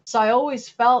them. So I always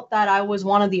felt that I was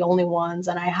one of the only ones,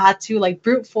 and I had to like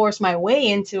brute force my way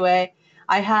into it.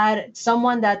 I had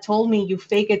someone that told me, you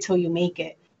fake it till you make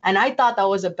it. And I thought that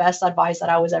was the best advice that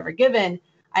I was ever given.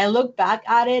 I look back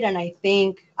at it and I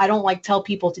think I don't like tell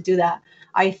people to do that.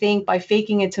 I think by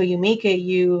faking it till you make it,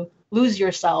 you lose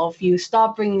yourself. You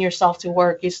stop bringing yourself to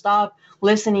work. You stop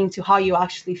listening to how you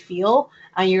actually feel.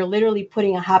 And you're literally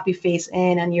putting a happy face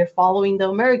in and you're following the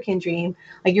American dream.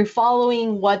 Like you're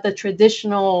following what the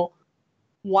traditional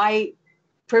white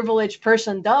privileged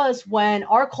person does when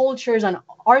our cultures and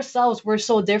ourselves, we're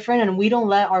so different and we don't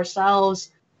let ourselves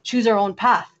choose our own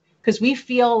path because we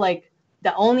feel like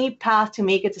the only path to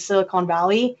make it to Silicon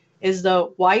Valley is the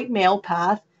white male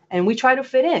path, and we try to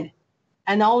fit in.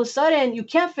 And all of a sudden, you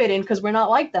can't fit in because we're not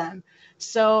like them.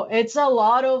 So it's a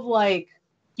lot of like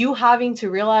you having to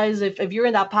realize if you're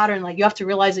in that pattern, like you have to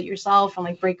realize it yourself and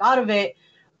like break out of it.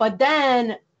 But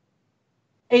then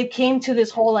it came to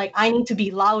this whole like I need to be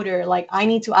louder, like I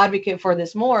need to advocate for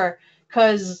this more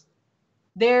because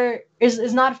there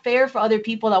is not fair for other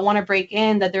people that want to break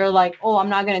in that they're like, oh, I'm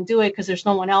not going to do it because there's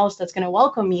no one else that's going to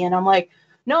welcome me. And I'm like,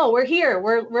 no, we're here.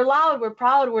 We're loud. We're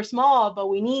proud. We're small, but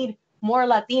we need more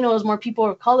Latinos, more people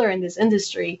of color in this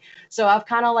industry. So I've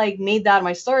kind of like made that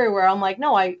my story where I'm like,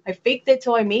 no, I faked it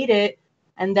till I made it.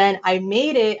 And then I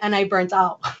made it and I burnt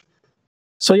out.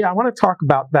 So yeah, I want to talk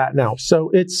about that now.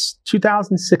 So it's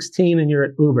 2016 and you're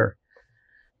at Uber.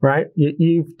 Right?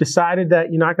 You've decided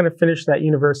that you're not going to finish that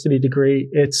university degree.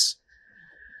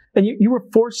 And you were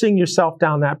forcing yourself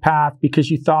down that path because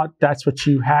you thought that's what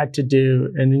you had to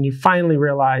do. And then you finally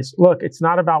realized, look, it's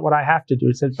not about what I have to do.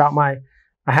 It's about my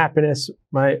happiness,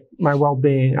 my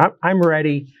well-being. I'm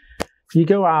ready. You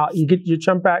go out, you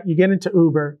jump out, you get into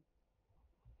Uber,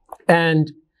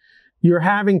 and you're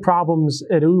having problems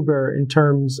at Uber in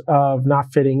terms of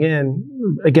not fitting in,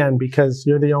 again, because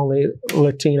you're the only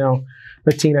Latina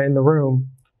in the room,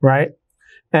 right?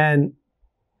 And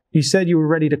you said you were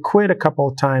ready to quit a couple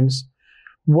of times.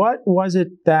 What was it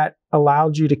that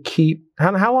allowed you to keep,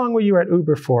 how long were you at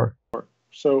Uber for?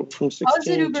 So from 16 I was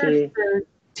at Uber for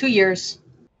 2 years.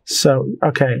 So,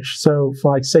 okay. So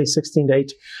for like say 16 to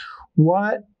 18,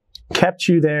 what kept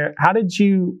you there? How did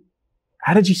you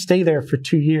stay there for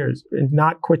 2 years and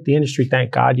not quit the industry?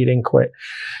 Thank God you didn't quit.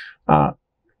 I'm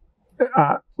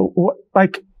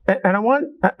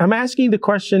asking the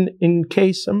question in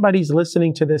case somebody's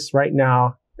listening to this right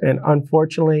now and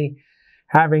unfortunately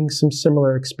having some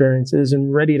similar experiences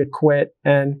and ready to quit,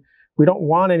 and we don't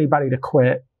want anybody to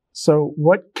quit. So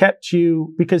what kept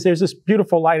you, because there's this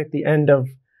beautiful light at the end of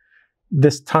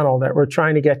this tunnel that we're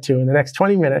trying to get to in the next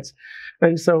 20 minutes.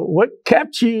 And so what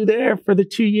kept you there for the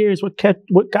 2 years? What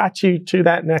got you to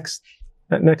that next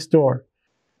next door?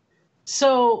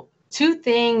 So two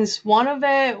things. One of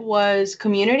it was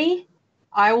community.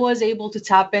 I was able to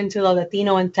tap into the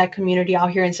Latino and tech community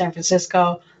out here in San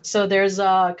Francisco. So there's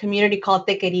a community called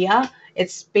Tequeria.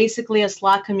 It's basically a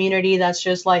Slack community that's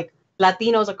just like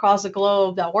Latinos across the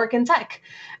globe that work in tech.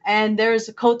 And there's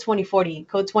Code 2040.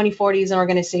 Code 2040 is an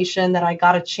organization that I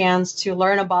got a chance to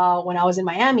learn about when I was in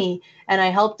Miami, and I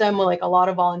helped them with like a lot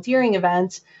of volunteering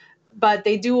events. But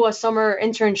they do a summer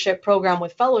internship program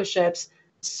with fellowships.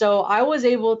 So I was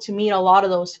able to meet a lot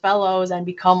of those fellows and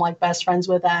become like best friends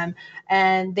with them.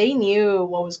 And they knew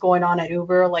what was going on at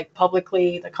Uber. Like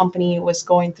publicly, the company was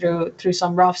going through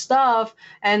some rough stuff,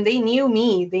 and they knew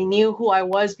me. They knew who I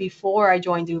was before I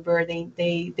joined Uber.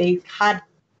 They had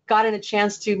gotten a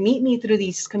chance to meet me through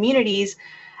these communities,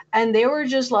 and they were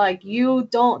just like, you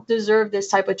don't deserve this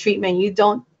type of treatment, you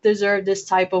don't deserve this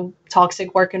type of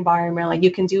toxic work environment, like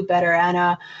you can do better,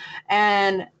 Anna.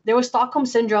 And there was Stockholm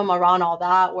syndrome around all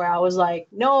that, where I was like,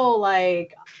 no,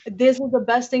 like this is the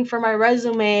best thing for my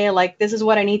resume, like this is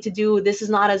what I need to do, this is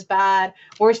not as bad,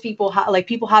 worse people like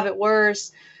people have it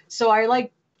worse. So I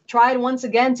like tried once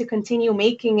again to continue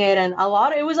making it, and a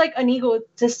lot it was like an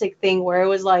egotistic thing where it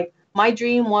was like my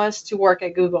dream was to work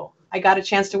at Google. I got a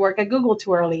chance to work at Google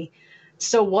too early.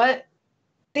 So what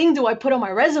thing do I put on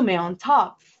my resume on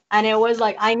top? And it was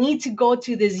like, I need to go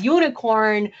to this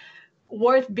unicorn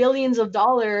worth billions of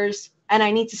dollars, and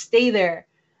I need to stay there.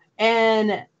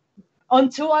 And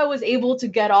until I was able to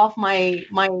get off my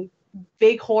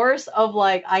big horse of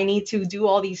like, I need to do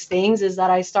all these things, is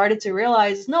that I started to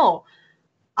realize, no,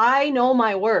 I know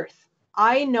my worth.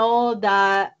 I know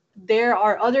that there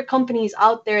are other companies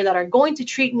out there that are going to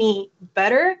treat me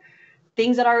better.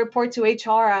 Things that I report to HR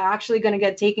are actually going to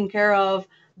get taken care of,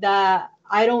 that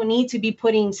I don't need to be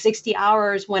putting 60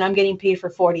 hours when I'm getting paid for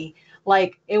 40.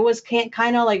 Like it was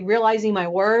kind of like realizing my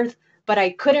worth, but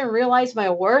I couldn't realize my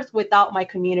worth without my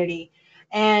community.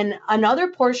 And another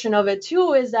portion of it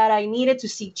too is that I needed to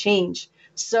seek change.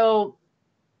 So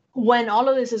when all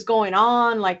of this is going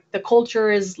on, like the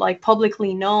culture is like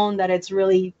publicly known that it's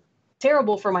really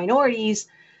terrible for minorities,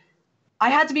 I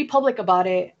had to be public about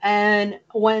it. And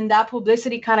when that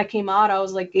publicity kind of came out, I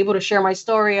was like able to share my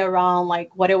story around like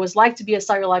what it was like to be a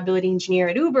site reliability engineer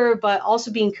at Uber, but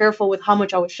also being careful with how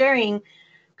much I was sharing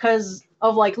because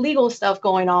of like legal stuff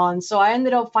going on. So I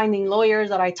ended up finding lawyers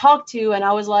that I talked to, and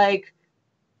I was like,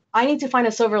 I need to find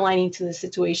a silver lining to this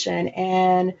situation.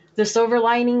 And the silver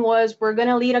lining was, we're going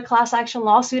to lead a class action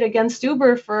lawsuit against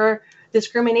Uber for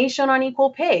discrimination on equal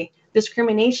pay,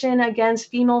 discrimination against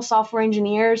female software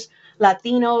engineers,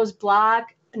 Latinos,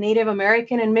 Black, Native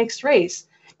American, and mixed race.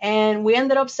 And we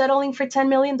ended up settling for $10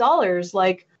 million,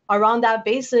 like around that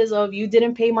basis of, you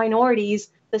didn't pay minorities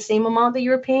the same amount that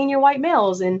you were paying your white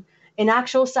males in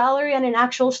actual salary and in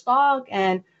actual stock.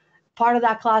 And part of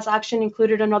that class action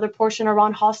included another portion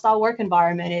around hostile work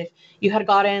environment. If you had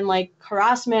gotten like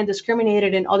harassment,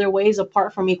 discriminated in other ways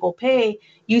apart from equal pay,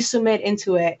 you submit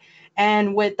into it.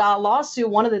 And with that lawsuit,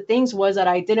 one of the things was that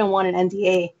I didn't want an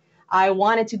NDA. I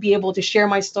wanted to be able to share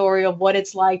my story of what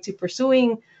it's like to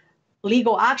pursuing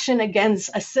legal action against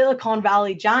a Silicon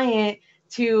Valley giant,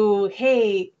 to,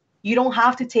 hey, you don't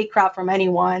have to take crap from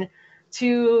anyone,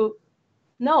 to,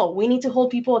 no, we need to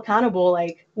hold people accountable.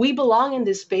 Like, we belong in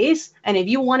this space. And if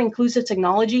you want inclusive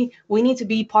technology, we need to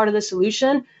be part of the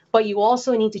solution. But you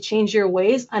also need to change your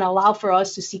ways and allow for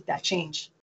us to seek that change.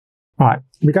 All right,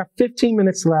 we got 15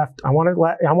 minutes left. I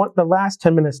want the last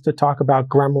 10 minutes to talk about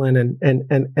Gremlin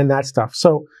and that stuff.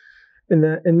 So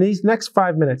in these next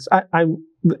 5 minutes,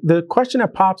 the question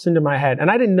that pops into my head, and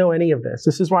I didn't know any of this.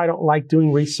 This is why I don't like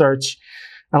doing research.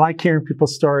 I like hearing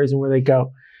people's stories and where they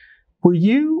go. Were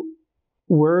you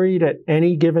worried at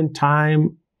any given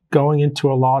time going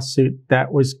into a lawsuit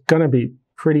that was going to be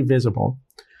pretty visible,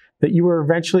 that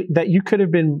you could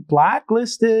have been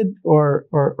blacklisted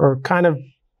or kind of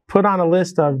put on a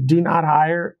list of do not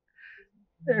hire,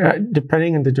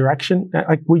 depending on the direction?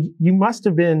 Like you must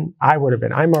have been, I would have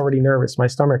been. I'm already nervous. My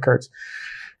stomach hurts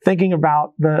thinking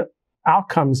about the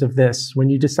outcomes of this when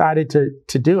you decided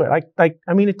to do it.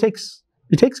 I mean, it takes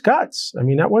guts. I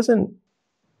mean, that wasn't.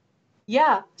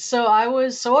 Yeah, so I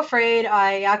was so afraid.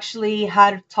 I actually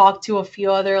had talked to a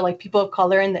few other like people of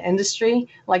color in the industry,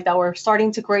 like that were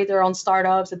starting to create their own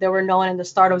startups, that they were known in the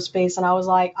startup space, and I was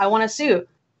like, I want to sue,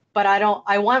 but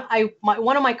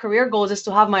one of my career goals is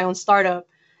to have my own startup.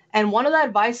 And one of the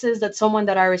advices that someone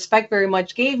that I respect very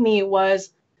much gave me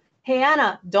was, hey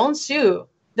Anna, don't sue.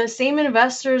 The same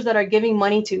investors that are giving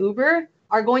money to Uber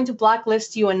are going to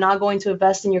blacklist you and not going to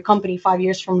invest in your company 5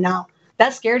 years from now.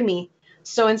 That scared me.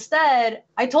 So instead,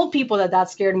 I told people that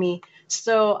scared me.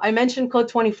 So I mentioned Code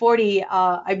 2040.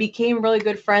 I became really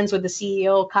good friends with the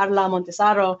CEO, Carla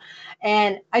Montesaro.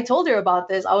 And I told her about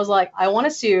this. I was like, I want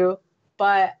to sue,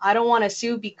 but I don't want to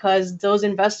sue because those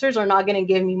investors are not going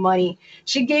to give me money.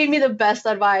 She gave me the best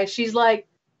advice. She's like,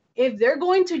 if they're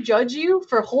going to judge you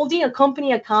for holding a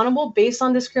company accountable based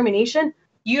on discrimination,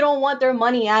 you don't want their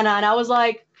money, Anna. And I was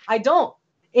like, I don't.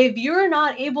 If you're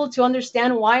not able to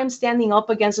understand why I'm standing up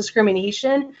against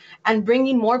discrimination and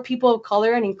bringing more people of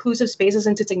color and inclusive spaces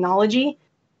into technology,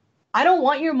 I don't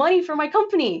want your money for my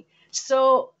company.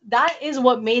 So that is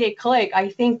what made it click. I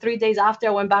think 3 days after,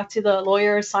 I went back to the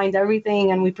lawyer, signed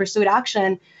everything, and we pursued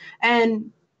action.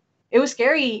 And it was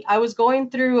scary. I was going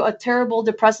through a terrible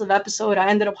depressive episode. I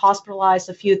ended up hospitalized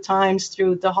a few times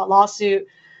through the lawsuit.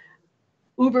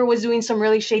 Uber was doing some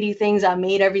really shady things that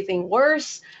made everything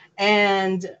worse.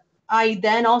 And I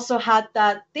then also had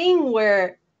that thing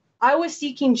where I was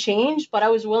seeking change, but I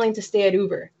was willing to stay at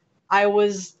Uber. I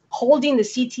was holding the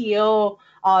CTO,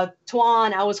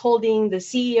 Tuan, I was holding the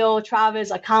CEO, Travis,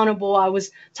 accountable. I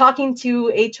was talking to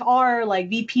HR, like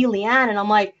VP Leanne, and I'm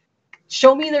like,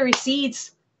 show me the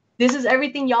receipts. This is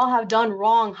everything y'all have done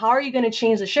wrong. How are you going to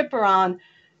change the ship around?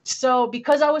 So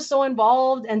because I was so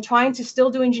involved and trying to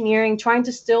still do engineering, trying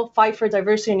to still fight for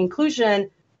diversity and inclusion,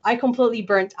 I completely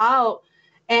burnt out.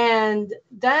 And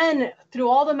then through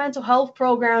all the mental health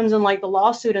programs and like the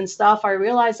lawsuit and stuff, I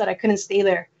realized that I couldn't stay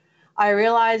there. I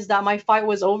realized that my fight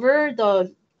was over.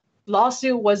 The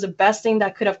lawsuit was the best thing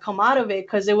that could have come out of it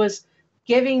because it was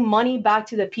giving money back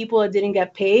to the people that didn't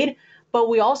get paid. But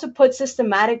we also put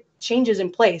systematic changes in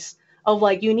place of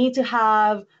like, you need to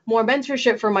have more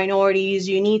mentorship for minorities.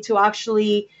 You need to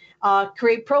actually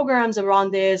create programs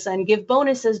around this and give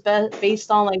bonuses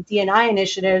based on like D&I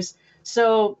initiatives.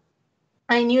 So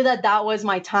I knew that that was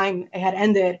my time. It had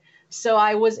ended. So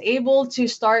I was able to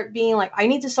start being like, I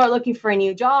need to start looking for a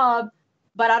new job,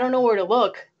 but I don't know where to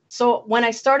look. So when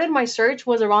I started my search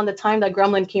was around the time that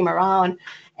Gremlin came around.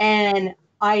 And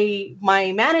my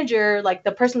manager, like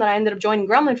the person that I ended up joining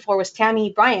Gremlin for, was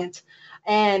Tammy Bryant.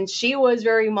 And she was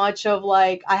very much of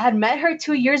like, I had met her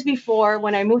 2 years before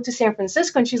when I moved to San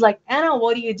Francisco. And she's like, Anna,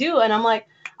 what do you do? And I'm like,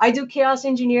 I do chaos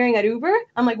engineering at Uber.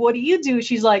 I'm like, what do you do?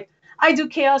 She's like, I do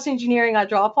chaos engineering at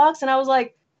Dropbox. And I was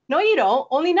like, no, you don't.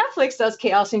 Only Netflix does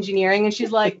chaos engineering. And she's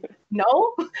like,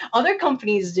 no, other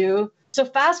companies do. So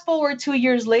fast forward 2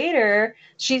 years later,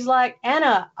 she's like,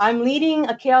 Anna, I'm leading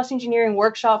a chaos engineering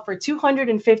workshop for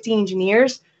 250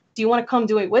 engineers. Do you want to come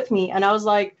do it with me? And I was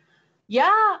like,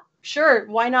 yeah, sure.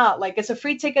 Why not? Like, it's a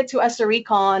free ticket to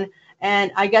SRECon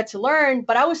and I get to learn.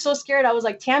 But I was so scared. I was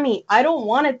like, Tammy, I don't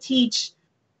want to teach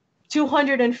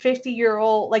 250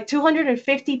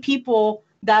 people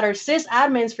that are sys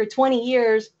admins for 20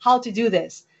 years how to do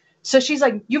this. So she's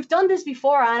like, you've done this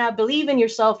before, Anna. Believe in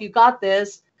yourself. You got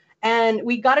this. And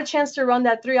we got a chance to run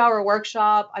that 3-hour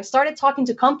workshop. I started talking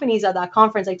to companies at that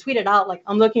conference. I tweeted out, like,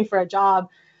 I'm looking for a job.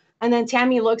 And then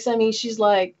Tammy looks at me. She's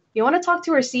like, you want to talk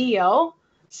to our CEO?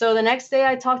 So the next day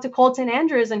I talked to Colton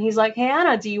Andrews and he's like, hey,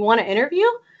 Anna, do you want to interview?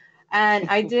 And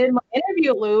I did my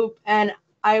interview loop. And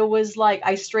I was like,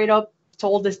 I straight up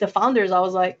told the founders, I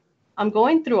was like, I'm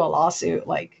going through a lawsuit.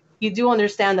 Like, you do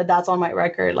understand that that's on my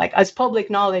record. Like, as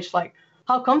public knowledge, like,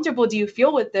 how comfortable do you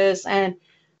feel with this? And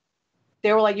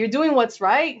they were like, you're doing what's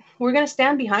right. We're going to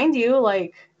stand behind you.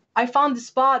 Like, I found the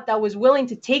spot that was willing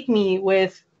to take me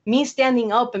with me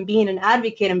standing up and being an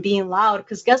advocate and being loud.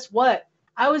 Because guess what?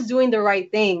 I was doing the right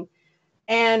thing.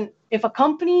 And if a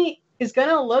company is going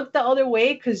to look the other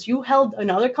way because you held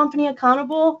another company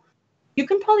accountable, you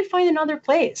can probably find another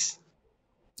place.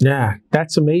 Yeah,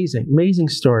 that's amazing. Amazing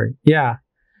story. Yeah,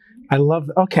 I love.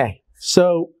 Okay,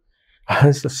 so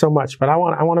this is so much, but I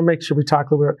want to make sure we talk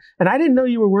a little bit. And I didn't know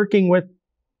you were working with,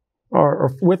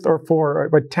 or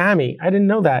for Tammy. I didn't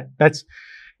know that. That's,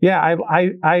 yeah.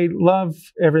 I love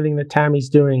everything that Tammy's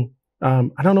doing. I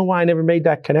don't know why I never made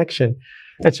that connection.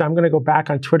 And so I'm going to go back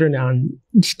on Twitter now and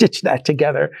stitch that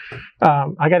together.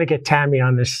 I got to get Tammy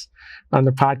on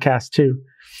the podcast too.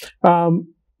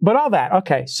 But all that,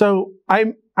 okay. So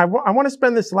I want to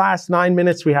spend this last 9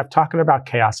 minutes we have talking about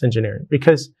chaos engineering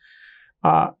because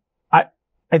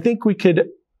I think we could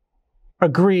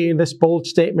agree in this bold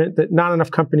statement that not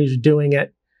enough companies are doing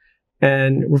it,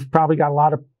 and we've probably got a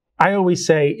lot of. I always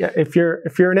say if you're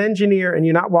an engineer and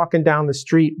you're not walking down the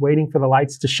street waiting for the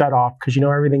lights to shut off because you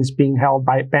know everything's being held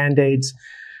by Band-Aids,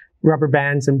 rubber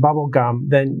bands, and bubble gum,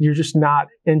 then you're just not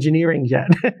engineering yet.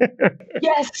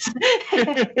 Yes.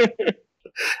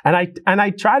 And I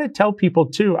try to tell people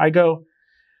too, I go,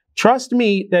 trust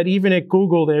me that even at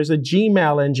Google, there's a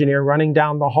Gmail engineer running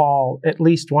down the hall at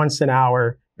least once an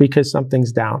hour because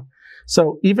something's down.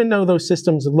 So even though those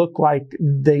systems look like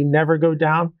they never go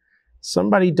down,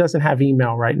 somebody doesn't have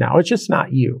email right now. It's just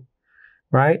not you,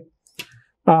 right?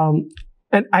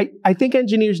 And I think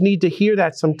engineers need to hear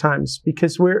that sometimes,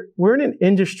 because we're in an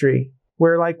industry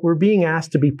where like we're being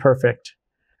asked to be perfect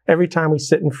every time we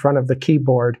sit in front of the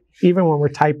keyboard, even when we're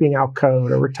typing out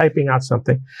code or we're typing out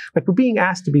something. Like, we're being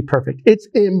asked to be perfect. It's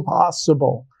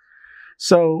impossible.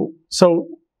 So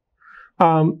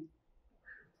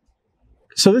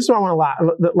this is what I want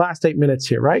to the last 8 minutes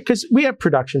here, right? Because we have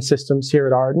production systems here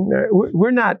at Ardan. We're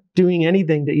not doing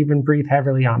anything to even breathe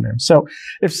heavily on them. So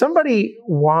if somebody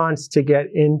wants to get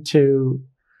into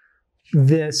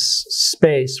this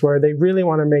space where they really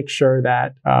want to make sure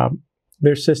that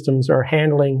their systems are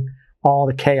handling all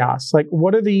the chaos, like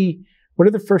what are the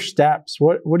first steps?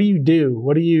 What do you do?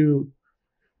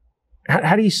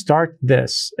 How do you start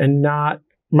this and not?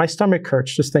 My stomach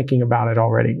hurts just thinking about it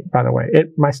already, by the way.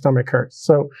 My stomach hurts.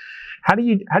 So how do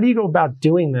you go about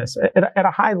doing this at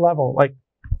a high level? Like,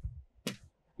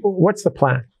 what's the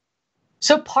plan?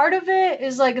 So part of it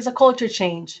is like, it's a culture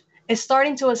change. It's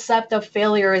starting to accept that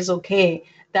failure is okay,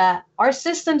 that our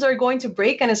systems are going to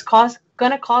break and it's going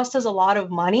to cost us a lot of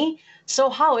money. So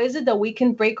how is it that we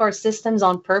can break our systems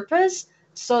on purpose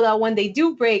so that when they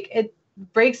do break, it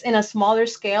breaks in a smaller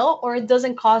scale, or it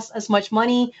doesn't cost as much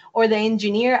money, or the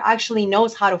engineer actually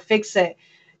knows how to fix it?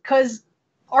 Because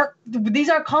these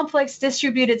are complex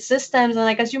distributed systems, and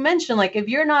like as you mentioned, like if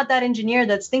you're not that engineer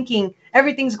that's thinking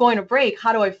everything's going to break,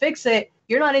 how do I fix it?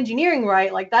 You're not engineering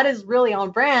right. Like, that is really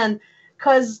on brand,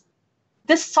 because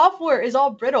this software is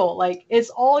all brittle. Like, it's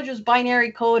all just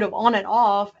binary code of on and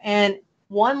off, and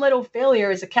one little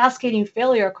failure is a cascading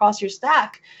failure across your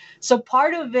stack. So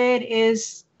part of it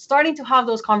is starting to have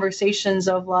those conversations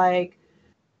of like,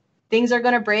 things are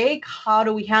going to break. How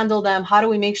do we handle them? How do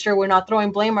we make sure we're not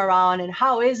throwing blame around? And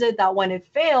how is it that when it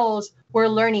fails, we're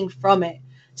learning from it?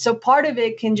 So part of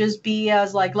it can just be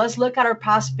as like, let's look at our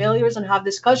past failures and have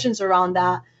discussions around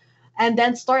that. And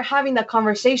then start having that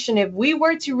conversation. If we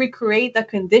were to recreate the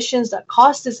conditions that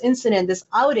caused this incident, this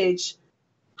outage,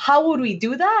 how would we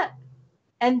do that?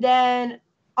 And then,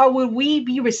 or would we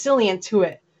be resilient to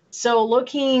it? So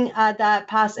looking at that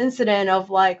past incident of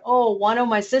like, oh, one of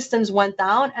my systems went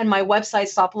down and my website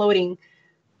stopped loading.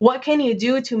 What can you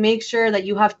do to make sure that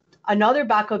you have another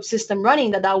backup system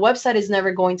running, that website is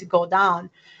never going to go down?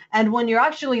 And when you're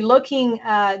actually looking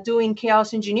at doing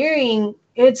chaos engineering,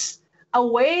 it's a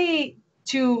way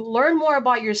to learn more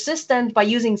about your systems by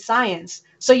using science.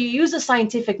 So you use a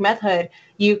scientific method,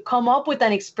 you come up with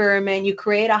an experiment, you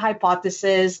create a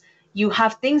hypothesis, you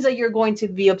have things that you're going to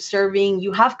be observing,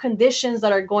 you have conditions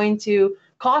that are going to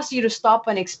cause you to stop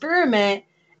an experiment,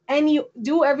 and you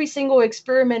do every single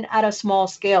experiment at a small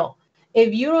scale.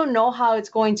 If you don't know how it's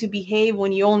going to behave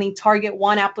when you only target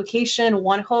one application,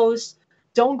 one host,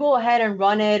 don't go ahead and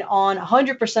run it on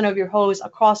 100% of your hosts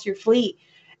across your fleet.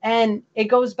 And it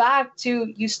goes back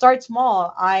to, you start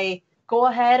small. I go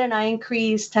ahead and I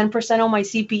increase 10% on my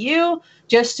CPU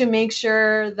just to make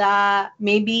sure that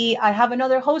maybe I have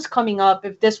another host coming up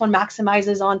if this one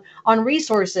maximizes on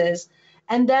resources.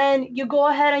 And then you go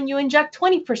ahead and you inject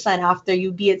 20% after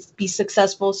you be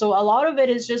successful. So a lot of it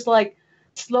is just like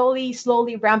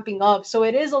slowly ramping up. So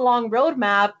it is a long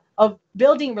roadmap of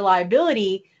building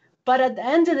reliability. But at the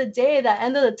end of the day, the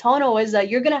end of the tunnel is that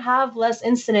you're going to have less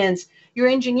incidents. Your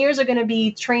engineers are going to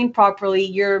be trained properly.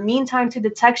 Your mean time to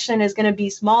detection is going to be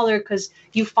smaller because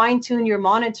you fine-tune your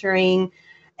monitoring.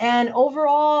 And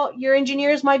overall, your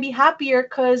engineers might be happier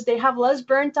because they have less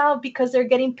burnt out because they're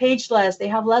getting paged less. They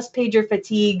have less pager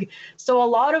fatigue. So a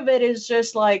lot of it is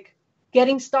just like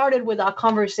getting started with that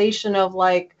conversation of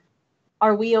like,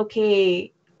 are we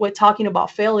okay with talking about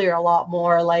failure a lot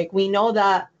more? Like, we know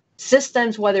that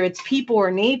systems, whether it's people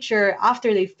or nature,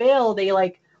 after they fail, they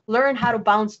like learn how to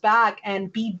bounce back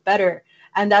and be better.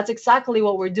 And that's exactly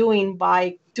what we're doing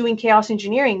by doing chaos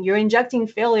engineering. You're injecting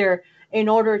failure in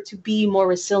order to be more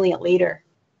resilient later.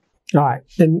 All right.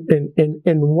 In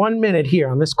 1 minute here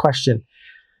on this question,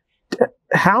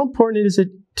 how important is it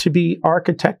to be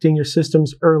architecting your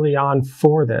systems early on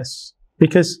for this?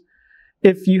 Because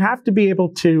if you have to be able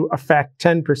to affect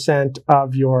 10%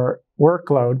 of your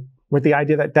workload with the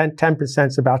idea that then 10%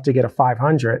 is about to get a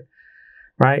 500,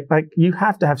 right? Like, you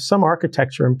have to have some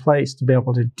architecture in place to be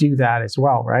able to do that as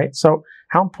well, right? So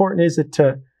how important is it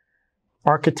to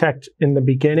architect in the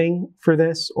beginning for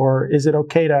this, or is it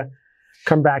okay to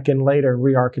come back in later,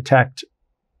 re-architect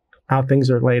how things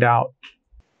are laid out?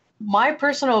 My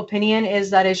personal opinion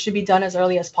is that it should be done as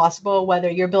early as possible, whether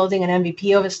you're building an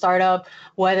MVP of a startup,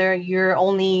 whether you're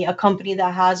only a company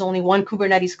that has only one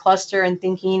Kubernetes cluster and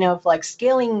thinking of like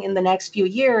scaling in the next few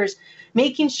years,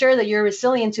 making sure that you're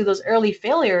resilient to those early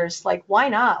failures. Like, why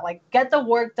not? Like, get the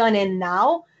work done in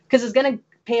now because it's going to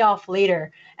pay off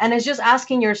later. And it's just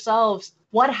asking yourselves,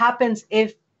 what happens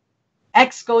if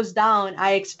X goes down?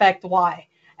 I expect Y.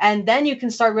 And then you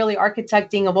can start really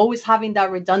architecting of always having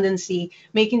that redundancy,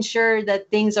 making sure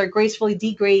that things are gracefully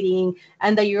degrading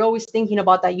and that you're always thinking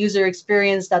about that user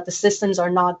experience, that the systems are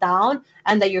not down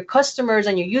and that your customers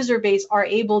and your user base are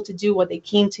able to do what they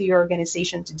came to your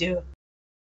organization to do.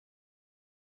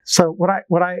 So what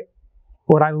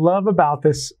I love about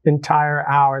this entire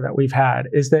hour that we've had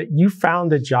is that you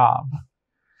found a job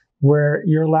where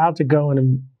you're allowed to go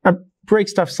and break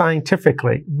stuff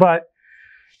scientifically, but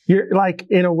you're like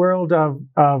in a world of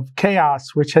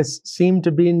chaos, which has seemed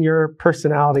to be in your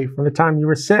personality from the time you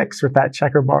were 6 with that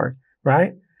checkerboard,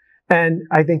 right? And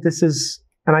I think this is,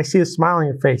 and I see a smile on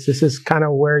your face, this is kind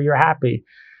of where you're happy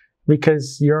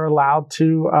because you're allowed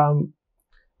to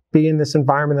be in this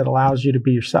environment that allows you to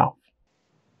be yourself.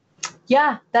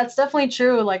 Yeah, that's definitely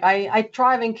true. Like I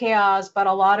thrive in chaos, but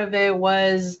a lot of it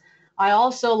was I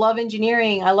also love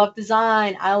engineering. I love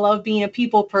design. I love being a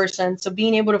people person. So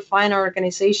being able to find an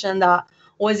organization that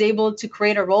was able to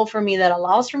create a role for me that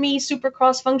allows for me super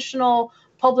cross-functional,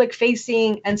 public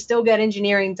facing, and still get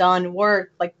engineering done,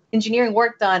 engineering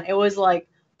work done. It was like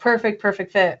perfect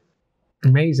fit.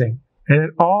 Amazing. And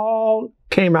it all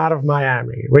came out of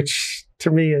Miami, which to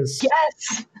me is...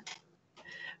 Yes.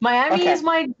 Miami is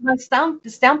my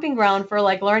stamping ground for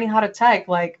like learning how to tech.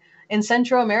 Like in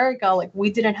Central America, like we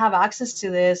didn't have access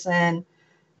to this, and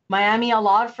Miami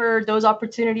allowed for those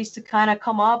opportunities to kind of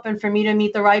come up and for me to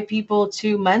meet the right people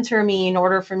to mentor me in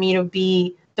order for me to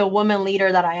be the woman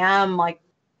leader that I am, like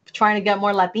trying to get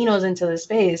more Latinos into the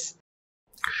space.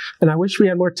 And I wish we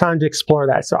had more time to explore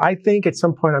that. So I think at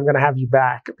some point I'm going to have you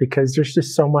back because there's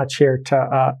just so much here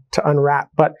to unwrap.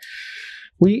 But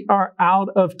we are out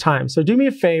of time. So do me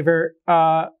a favor,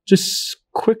 just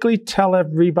quickly tell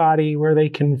everybody where they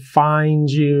can find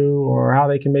you or how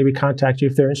they can maybe contact you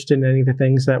if they're interested in any of the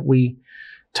things that we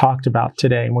talked about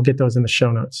today. And we'll get those in the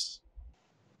show notes.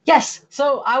 Yes.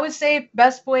 So I would say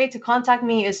best way to contact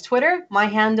me is Twitter. My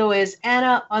handle is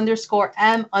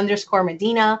Anna_M_Medina.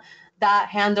 That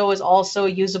handle is also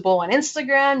usable on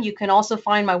Instagram. You can also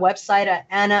find my website at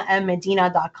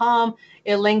AnnaMMedina.com.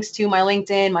 It links to my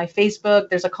LinkedIn, my Facebook.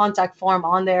 There's a contact form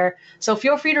on there. So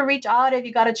feel free to reach out if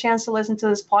you got a chance to listen to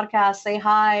this podcast. Say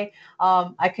hi.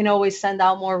 I can always send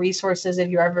out more resources if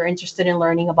you're ever interested in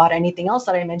learning about anything else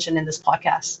that I mentioned in this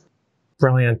podcast.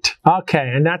 Brilliant.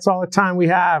 Okay. And that's all the time we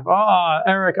have. Oh,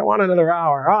 Eric, I want another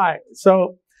hour. All right.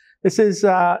 So this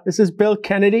is Bill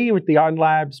Kennedy with the Ardan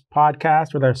Labs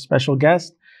podcast with our special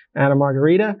guest, Anna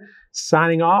Margarita,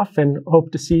 signing off and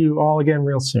hope to see you all again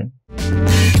real soon.